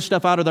spewed green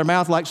stuff out of their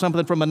mouth like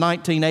something from a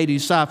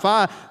 1980s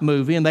sci-fi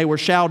movie and they were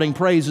shouting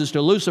praises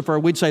to Lucifer,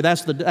 we'd say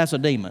that's a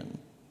demon.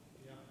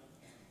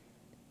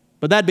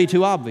 But that'd be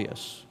too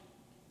obvious.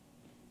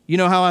 You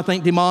know how I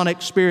think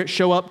demonic spirits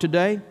show up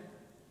today?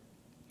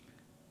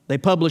 They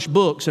publish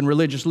books and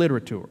religious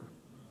literature.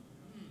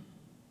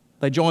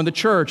 They join the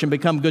church and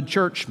become good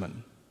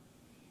churchmen.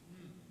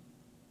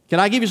 Can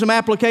I give you some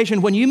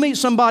application? When you meet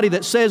somebody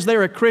that says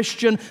they're a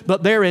Christian,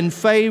 but they're in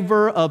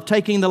favor of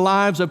taking the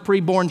lives of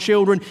preborn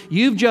children,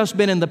 you've just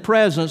been in the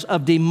presence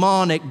of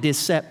demonic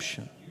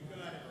deception.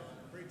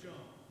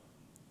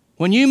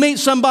 When you meet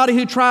somebody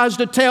who tries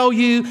to tell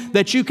you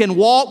that you can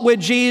walk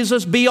with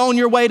Jesus, be on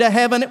your way to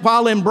heaven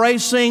while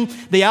embracing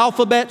the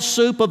alphabet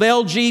soup of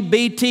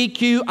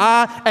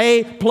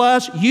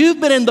LGBTQIA+, you've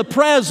been in the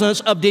presence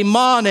of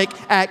demonic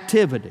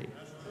activity.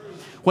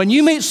 When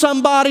you meet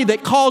somebody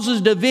that causes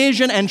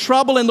division and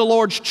trouble in the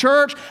Lord's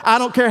church, I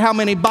don't care how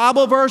many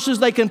Bible verses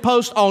they can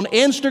post on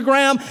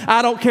Instagram,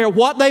 I don't care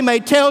what they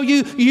may tell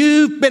you,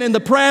 you've been in the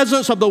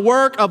presence of the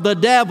work of the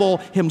devil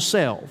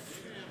himself.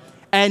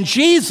 And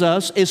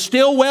Jesus is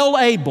still well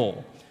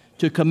able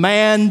to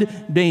command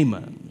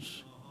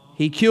demons.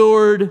 He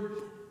cured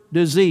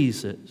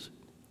diseases.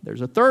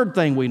 There's a third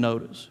thing we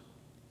notice.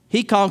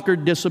 He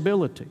conquered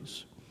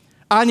disabilities.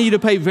 I need to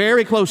pay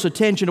very close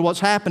attention to what's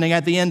happening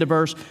at the end of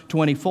verse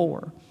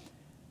 24.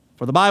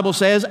 For the Bible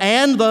says,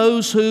 and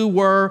those who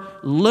were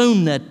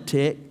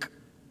lunatic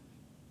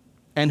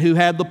and who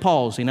had the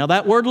palsy. Now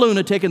that word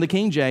lunatic in the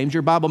King James,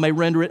 your Bible may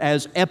render it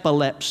as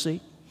epilepsy.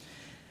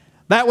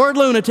 That word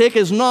lunatic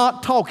is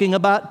not talking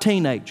about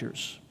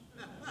teenagers.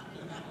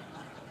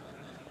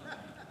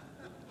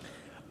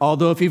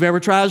 Although if you've ever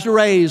tried to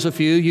raise a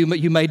few,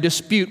 you may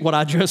dispute what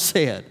I just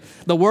said.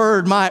 The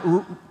word might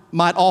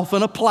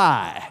often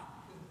apply.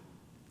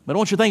 But I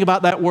want you to think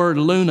about that word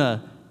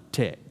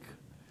lunatic.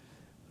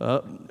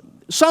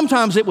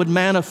 Sometimes it would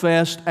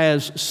manifest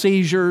as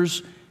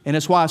seizures, and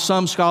it's why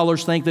some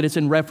scholars think that it's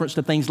in reference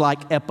to things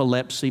like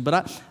epilepsy, but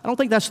I don't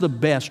think that's the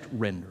best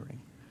rendering.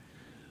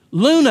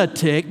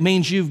 Lunatic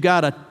means you've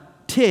got a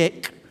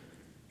tick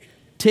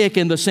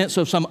in the sense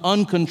of some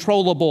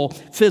uncontrollable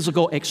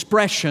physical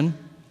expression.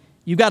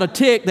 You've got a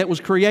tick that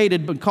was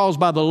created and caused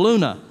by the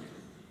luna,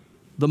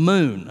 the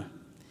moon.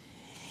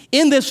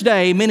 In this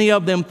day, many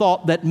of them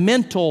thought that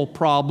mental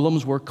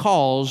problems were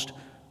caused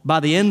by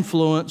the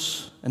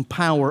influence and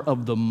power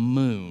of the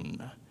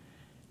moon.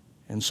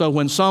 And so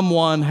when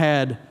someone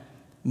had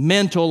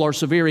mental or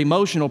severe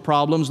emotional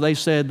problems, they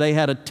said they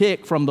had a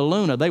tick from the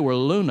luna. They were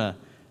lunatics.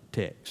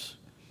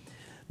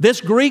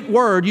 This Greek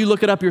word, you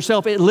look it up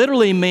yourself, it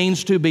literally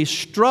means to be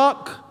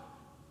struck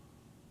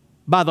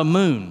by the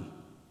moon.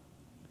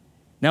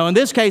 Now, in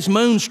this case,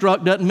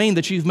 moonstruck doesn't mean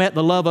that you've met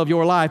the love of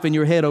your life and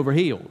you're head over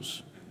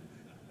heels.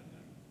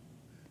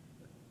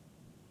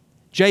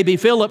 J.B.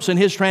 Phillips, in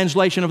his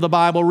translation of the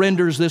Bible,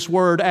 renders this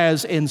word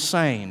as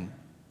insane.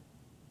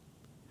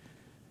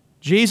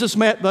 Jesus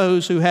met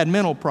those who had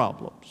mental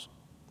problems.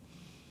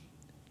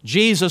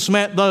 Jesus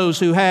met those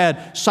who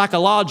had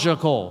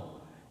psychological,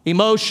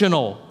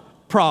 emotional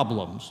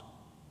problems.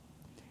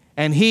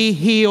 And He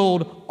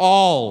healed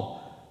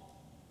all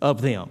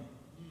of them.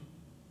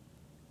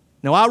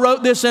 Now, I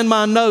wrote this in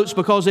my notes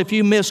because if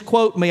you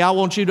misquote me, I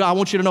want you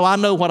to know I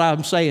know what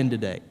I'm saying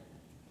today.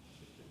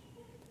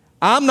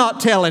 I'm not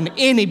telling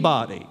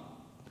anybody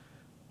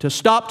to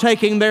stop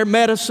taking their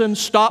medicine,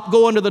 stop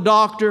going to the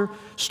doctor,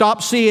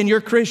 stop seeing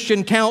your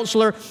Christian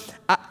counselor.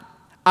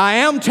 I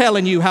am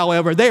telling you,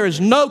 however, there is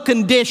no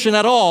condition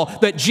at all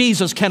that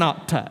Jesus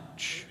cannot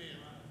touch.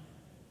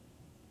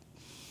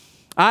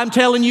 I'm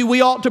telling you,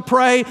 we ought to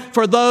pray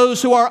for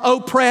those who are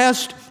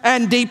oppressed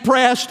and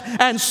depressed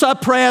and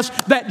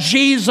suppressed, that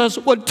Jesus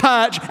would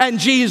touch and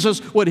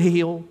Jesus would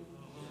heal.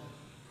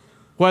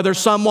 Whether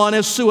someone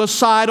is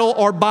suicidal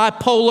or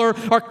bipolar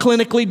or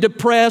clinically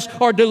depressed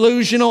or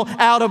delusional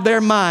out of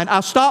their mind,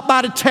 I stop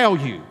by to tell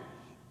you,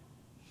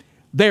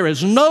 there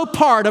is no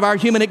part of our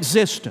human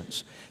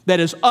existence that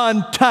is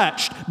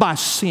untouched by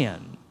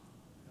sin.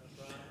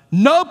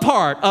 No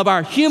part of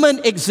our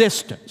human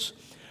existence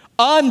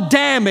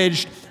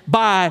undamaged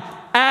by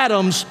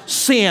Adam's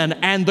sin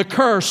and the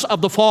curse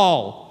of the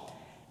fall.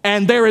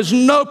 And there is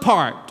no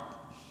part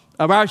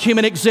of our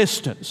human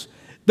existence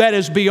that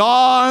is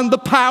beyond the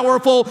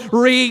powerful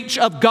reach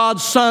of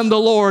God's Son, the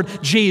Lord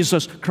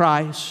Jesus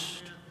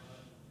Christ.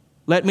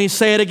 Let me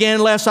say it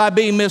again, lest I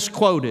be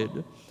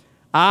misquoted.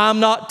 I'm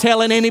not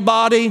telling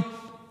anybody,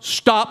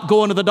 stop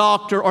going to the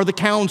doctor or the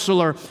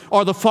counselor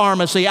or the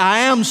pharmacy. I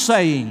am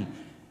saying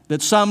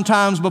that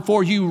sometimes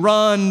before you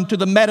run to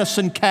the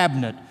medicine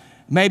cabinet,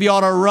 maybe you ought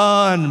to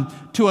run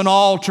to an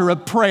altar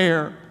of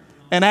prayer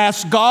and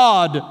ask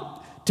God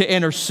to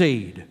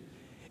intercede.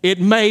 It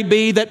may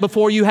be that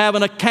before you have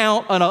an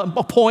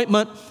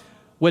appointment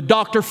with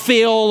Dr.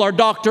 Phil or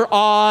Dr.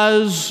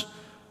 Oz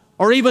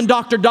or even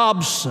Dr.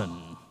 Dobson,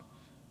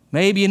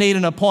 maybe you need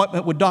an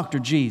appointment with Dr.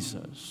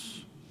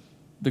 Jesus,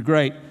 the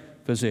great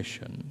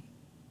physician.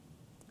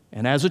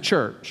 And as a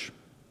church,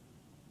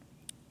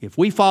 if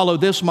we follow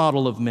this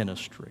model of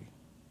ministry,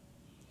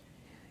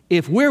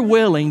 if we're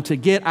willing to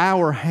get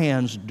our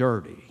hands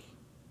dirty,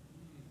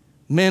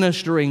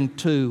 ministering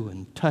to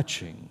and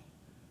touching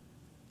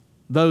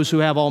those who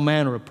have all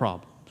manner of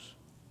problems,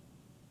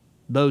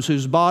 those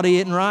whose body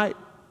isn't right,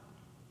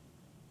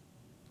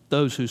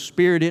 those whose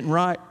spirit isn't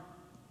right,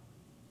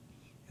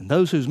 and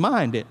those whose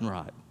mind isn't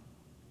right,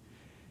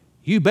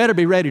 you better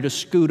be ready to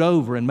scoot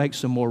over and make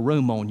some more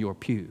room on your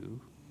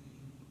pew,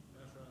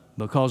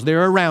 because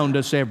they're around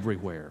us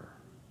everywhere,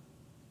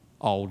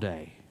 all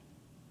day.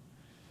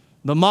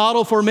 The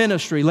model for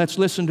ministry, let's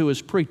listen to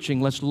His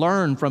preaching. Let's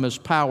learn from His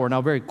power.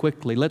 Now, very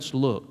quickly, let's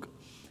look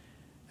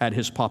at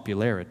his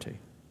popularity.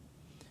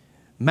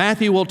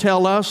 Matthew will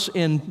tell us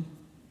in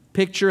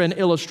picture and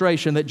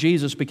illustration that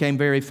Jesus became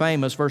very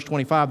famous. Verse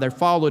 25, there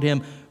followed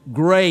him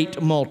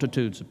great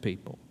multitudes of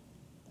people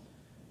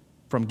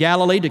from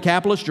Galilee,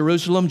 Decapolis,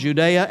 Jerusalem,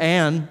 Judea,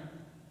 and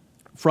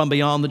from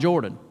beyond the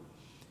Jordan.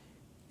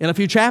 In a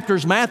few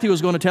chapters, Matthew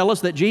is going to tell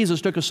us that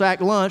Jesus took a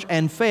sack lunch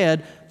and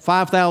fed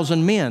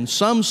 5,000 men.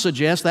 Some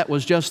suggest that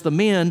was just the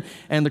men,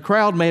 and the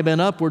crowd may have been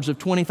upwards of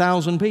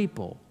 20,000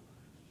 people.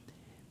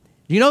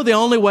 You know the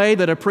only way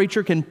that a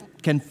preacher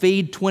can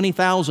feed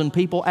 20,000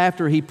 people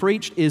after he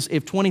preached is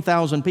if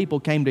 20,000 people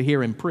came to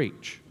hear him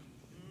preach.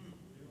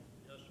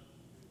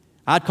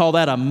 I'd call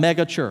that a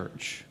mega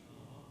church.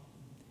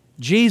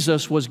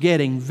 Jesus was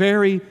getting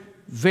very,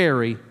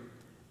 very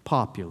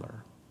popular.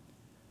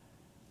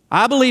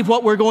 I believe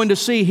what we're going to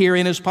see here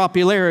in his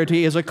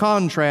popularity is a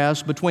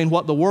contrast between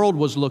what the world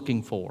was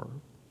looking for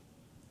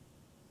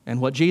and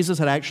what Jesus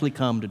had actually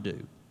come to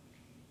do.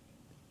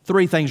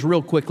 Three things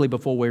real quickly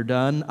before we're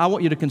done. I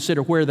want you to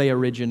consider where they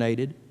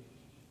originated.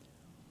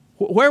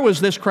 Where was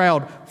this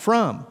crowd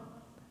from?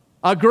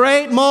 A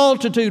great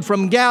multitude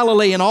from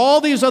Galilee and all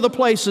these other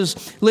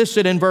places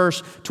listed in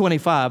verse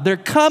 25. They're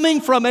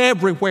coming from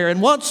everywhere.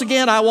 And once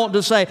again, I want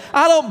to say,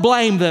 I don't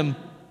blame them.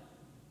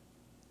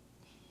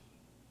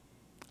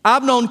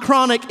 I've known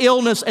chronic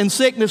illness and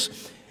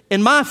sickness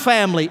in my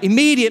family,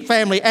 immediate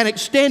family, and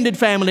extended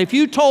family. If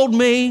you told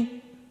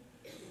me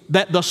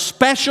that the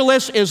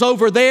specialist is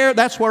over there,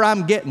 that's where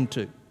I'm getting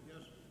to.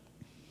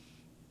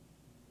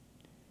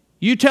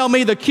 You tell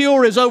me the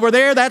cure is over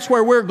there, that's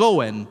where we're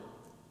going.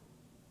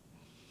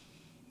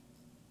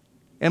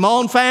 In my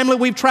own family,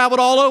 we've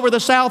traveled all over the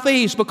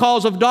Southeast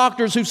because of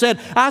doctors who said,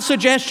 I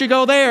suggest you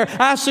go there,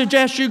 I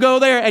suggest you go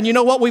there. And you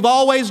know what we've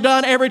always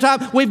done every time?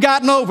 We've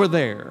gotten over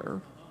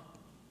there.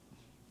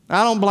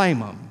 I don't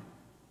blame them.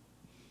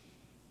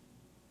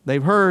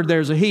 They've heard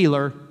there's a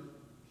healer,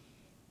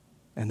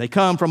 and they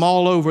come from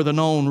all over the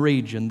known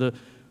region.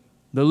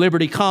 The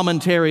Liberty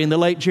Commentary and the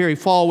late Jerry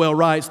Falwell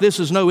writes, this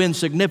is no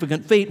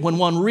insignificant feat when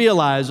one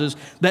realizes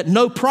that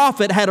no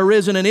prophet had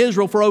arisen in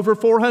Israel for over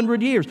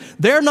 400 years.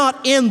 They're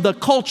not in the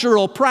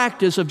cultural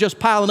practice of just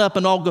piling up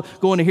and all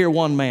going to hear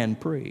one man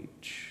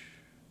preach.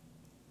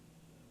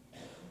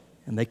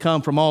 And they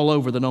come from all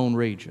over the known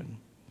region.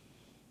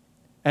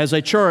 As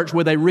a church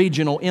with a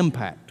regional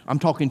impact, I'm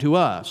talking to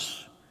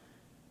us.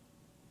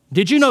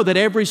 Did you know that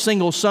every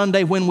single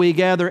Sunday when we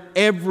gather,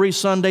 every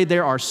Sunday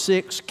there are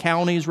 6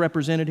 counties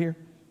represented here?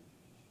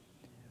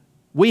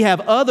 We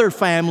have other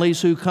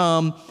families who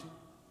come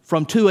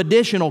from 2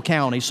 additional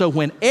counties. So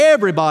when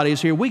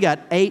everybody's here, we got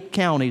 8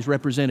 counties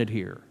represented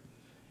here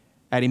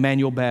at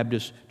Emmanuel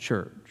Baptist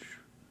Church.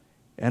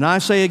 And I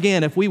say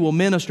again, if we will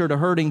minister to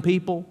hurting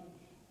people,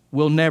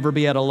 we'll never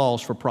be at a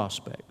loss for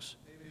prospects.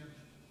 Amen.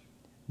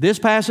 This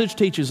passage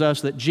teaches us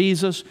that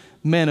Jesus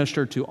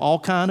ministered to all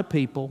kind of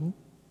people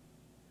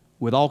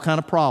with all kind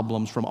of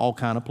problems from all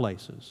kind of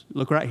places.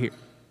 Look right here.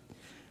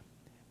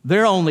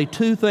 There are only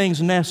 2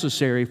 things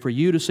necessary for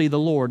you to see the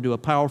Lord do a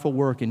powerful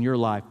work in your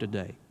life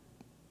today.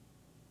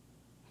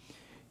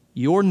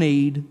 Your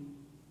need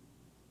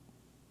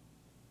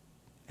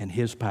and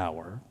His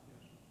power.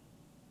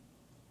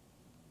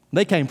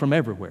 They came from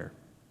everywhere.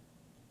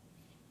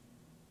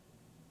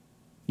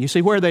 You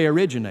see where they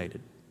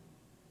originated.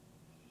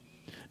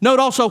 Note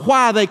also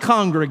why they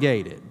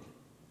congregated.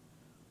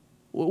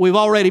 We've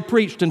already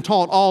preached and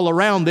taught all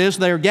around this.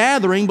 They're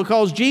gathering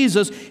because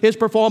Jesus is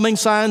performing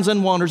signs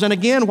and wonders. And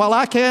again, while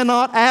I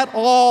cannot at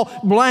all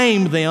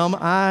blame them,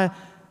 I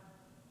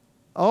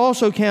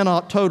also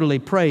cannot totally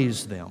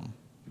praise them.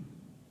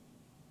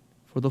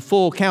 For the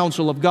full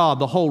counsel of God,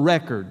 the whole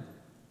record,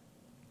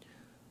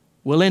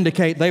 will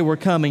indicate they were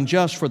coming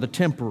just for the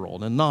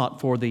temporal and not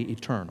for the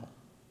eternal.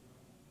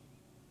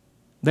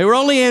 They were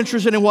only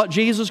interested in what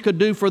Jesus could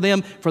do for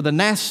them for the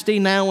nasty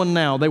now and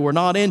now. They were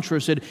not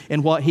interested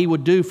in what He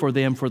would do for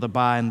them for the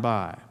by and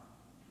by.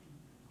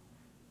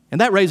 And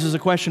that raises a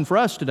question for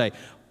us today.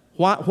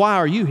 Why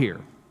are you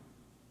here?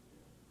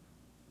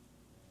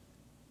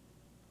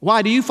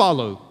 Why do you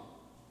follow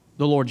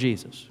the Lord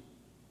Jesus?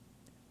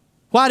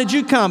 Why did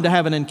you come to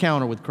have an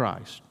encounter with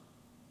Christ?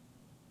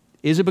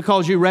 Is it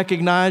because you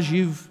recognize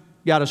you've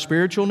got a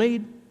spiritual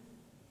need?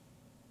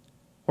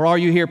 Or are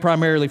you here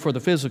primarily for the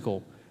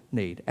physical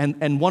need?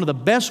 And one of the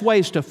best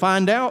ways to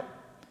find out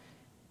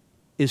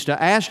is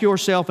to ask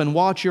yourself and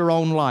watch your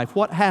own life.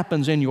 What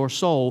happens in your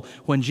soul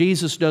when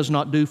Jesus does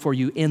not do for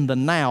you in the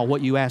now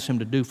what you ask Him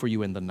to do for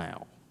you in the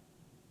now?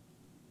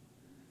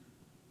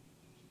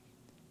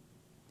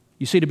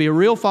 You see, to be a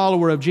real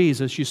follower of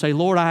Jesus, you say,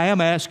 Lord, I am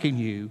asking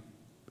you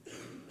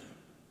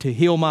to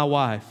heal my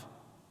wife.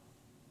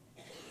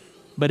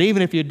 But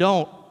even if you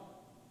don't,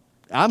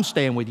 I'm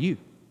staying with you.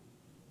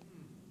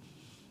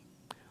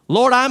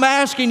 Lord, I'm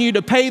asking you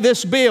to pay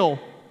this bill,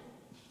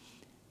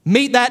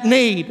 meet that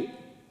need,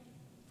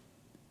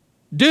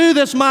 do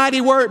this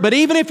mighty work. But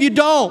even if you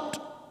don't,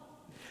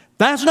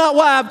 that's not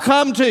why I've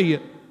come to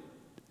you.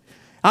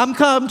 I'm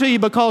come to you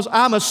because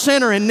I'm a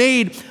sinner in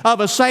need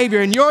of a Savior,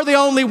 and you're the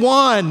only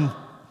one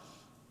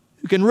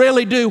who can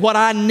really do what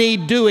I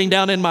need doing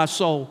down in my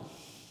soul.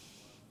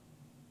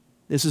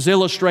 This is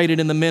illustrated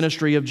in the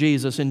ministry of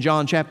Jesus in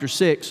John chapter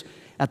 6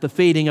 at the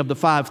feeding of the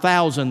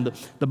 5,000.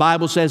 The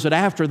Bible says that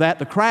after that,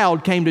 the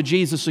crowd came to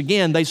Jesus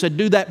again. They said,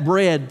 do that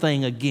bread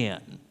thing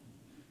again.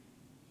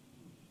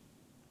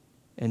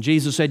 And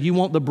Jesus said, you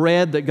want the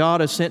bread that God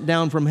has sent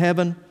down from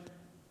heaven?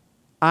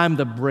 I'm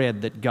the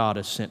bread that God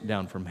has sent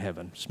down from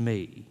heaven. It's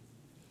me.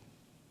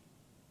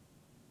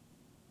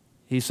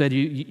 He said,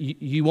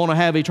 you want to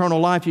have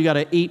eternal life, you got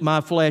to eat my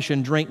flesh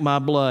and drink my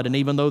blood. And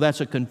even though that's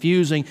a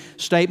confusing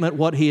statement,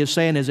 what he is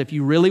saying is if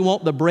you really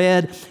want the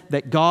bread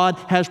that God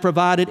has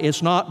provided,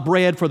 it's not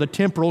bread for the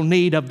temporal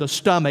need of the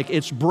stomach,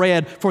 it's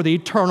bread for the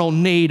eternal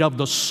need of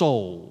the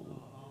soul.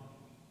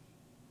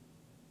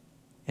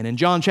 And in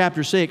John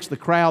chapter 6, the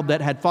crowd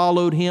that had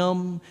followed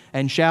him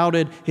and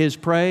shouted his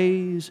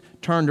praise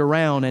turned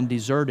around and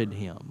deserted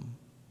him.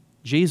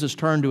 Jesus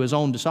turned to his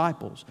own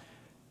disciples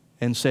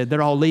and said,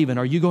 they're all leaving.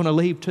 Are you going to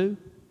leave too?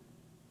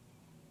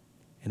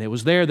 And it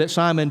was there that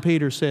Simon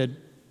Peter said,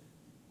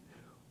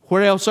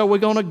 where else are we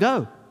going to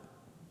go?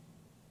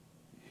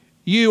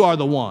 You are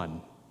the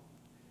one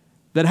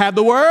that have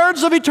the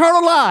words of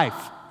eternal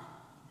life.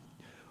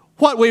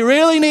 What we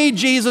really need,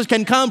 Jesus,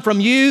 can come from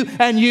you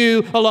and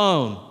you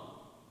alone.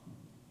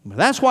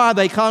 That's why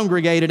they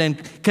congregated,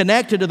 and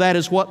connected to that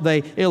is what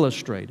they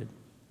illustrated.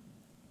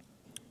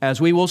 As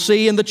we will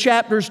see in the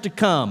chapters to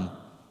come,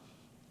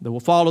 they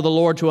will follow the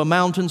Lord to a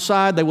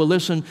mountainside. They will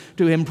listen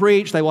to Him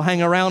preach. They will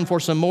hang around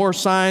for some more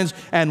signs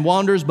and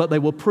wonders, but they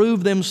will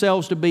prove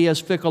themselves to be as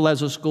fickle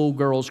as a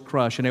schoolgirl's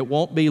crush, and it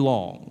won't be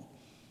long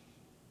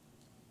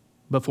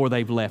before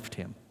they've left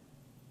Him.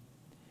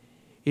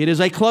 It is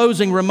a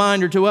closing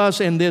reminder to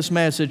us in this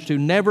message to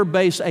never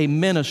base a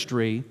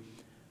ministry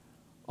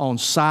on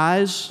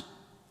size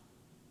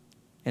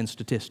and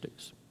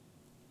statistics.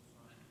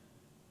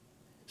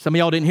 Some of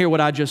y'all didn't hear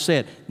what I just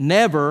said.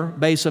 Never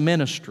base a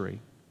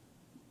ministry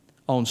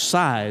on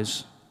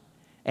size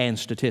and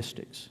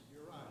statistics.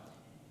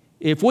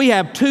 If we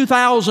have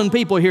 2,000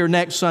 people here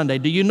next Sunday,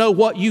 do you know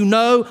what you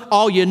know?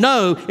 All you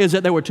know is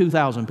that there were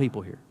 2,000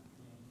 people here.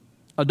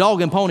 A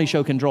dog and pony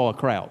show can draw a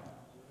crowd.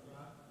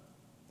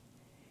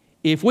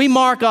 If we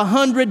mark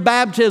 100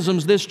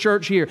 baptisms this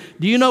church here,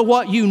 do you know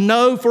what you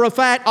know for a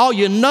fact? All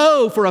you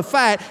know for a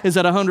fact is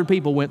that 100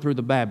 people went through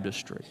the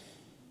baptistry.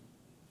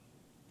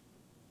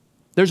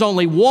 There's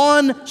only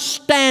one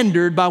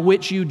standard by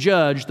which you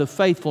judge the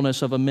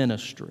faithfulness of a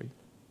ministry: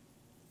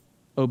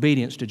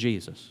 obedience to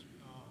Jesus.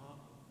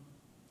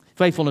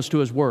 Faithfulness to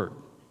His Word.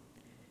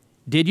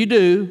 Did you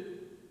do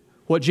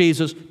what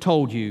Jesus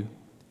told you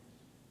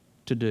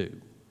to do?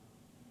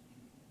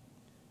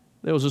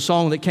 There was a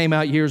song that came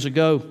out years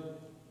ago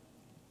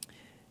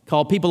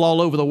called People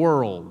All Over the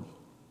World.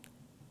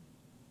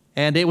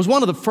 And it was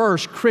one of the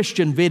first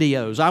Christian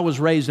videos. I was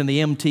raised in the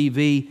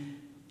MTV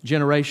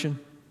generation.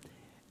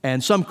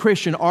 And some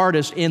Christian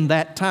artists in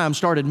that time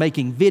started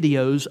making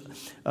videos,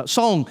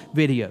 song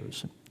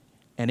videos.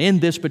 And in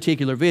this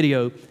particular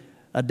video,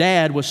 a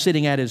dad was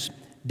sitting at his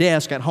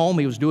desk at home.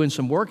 He was doing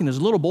some work, and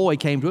his little boy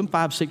came to him,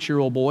 5-,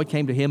 6-year-old boy,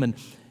 came to him and,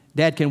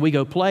 Dad, can we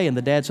go play? And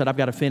the dad said, I've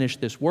got to finish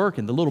this work.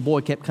 And the little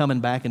boy kept coming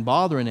back and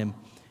bothering him.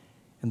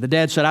 And the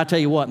dad said, I tell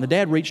you what. And the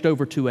dad reached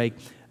over to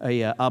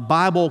a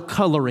Bible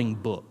coloring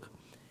book,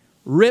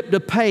 ripped a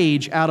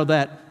page out of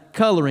that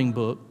coloring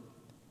book,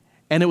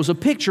 and it was a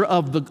picture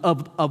of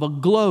a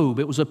globe.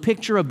 It was a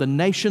picture of the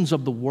nations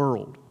of the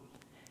world.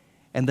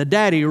 And the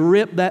daddy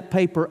ripped that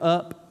paper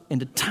up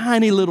into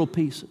tiny little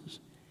pieces,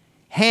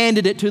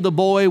 handed it to the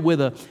boy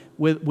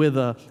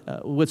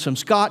with some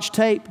Scotch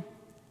tape,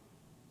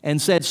 and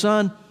said,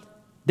 son,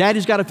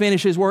 Daddy's got to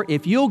finish his work.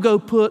 If you'll go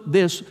put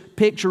this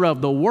picture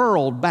of the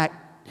world back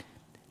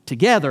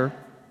together,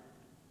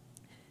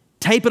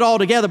 tape it all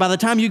together, by the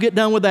time you get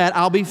done with that,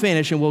 I'll be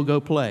finished and we'll go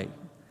play.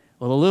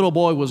 Well, the little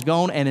boy was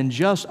gone, and in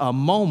just a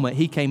moment,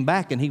 he came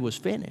back and he was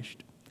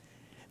finished.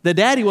 The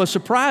daddy was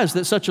surprised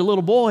that such a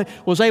little boy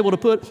was able to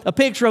put a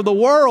picture of the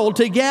world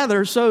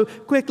together so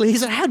quickly. He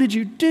said, how did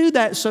you do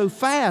that so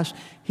fast?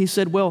 He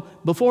said, well,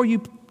 before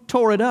you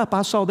tore it up,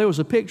 I saw there was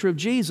a picture of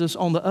Jesus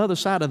on the other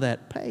side of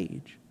that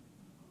page.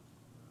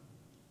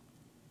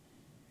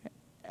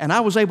 And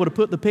I was able to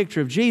put the picture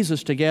of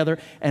Jesus together,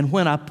 and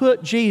when I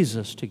put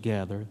Jesus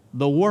together,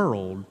 the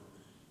world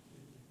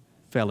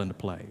fell into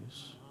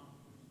place.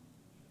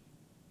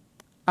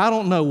 I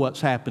don't know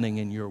what's happening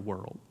in your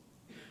world.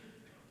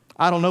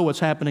 I don't know what's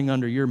happening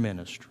under your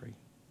ministry.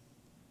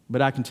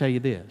 But I can tell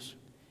you this.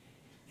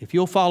 If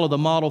you'll follow the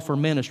model for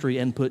ministry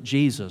and put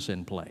Jesus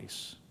in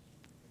place,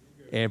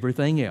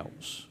 everything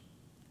else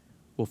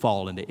will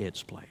fall into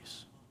its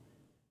place.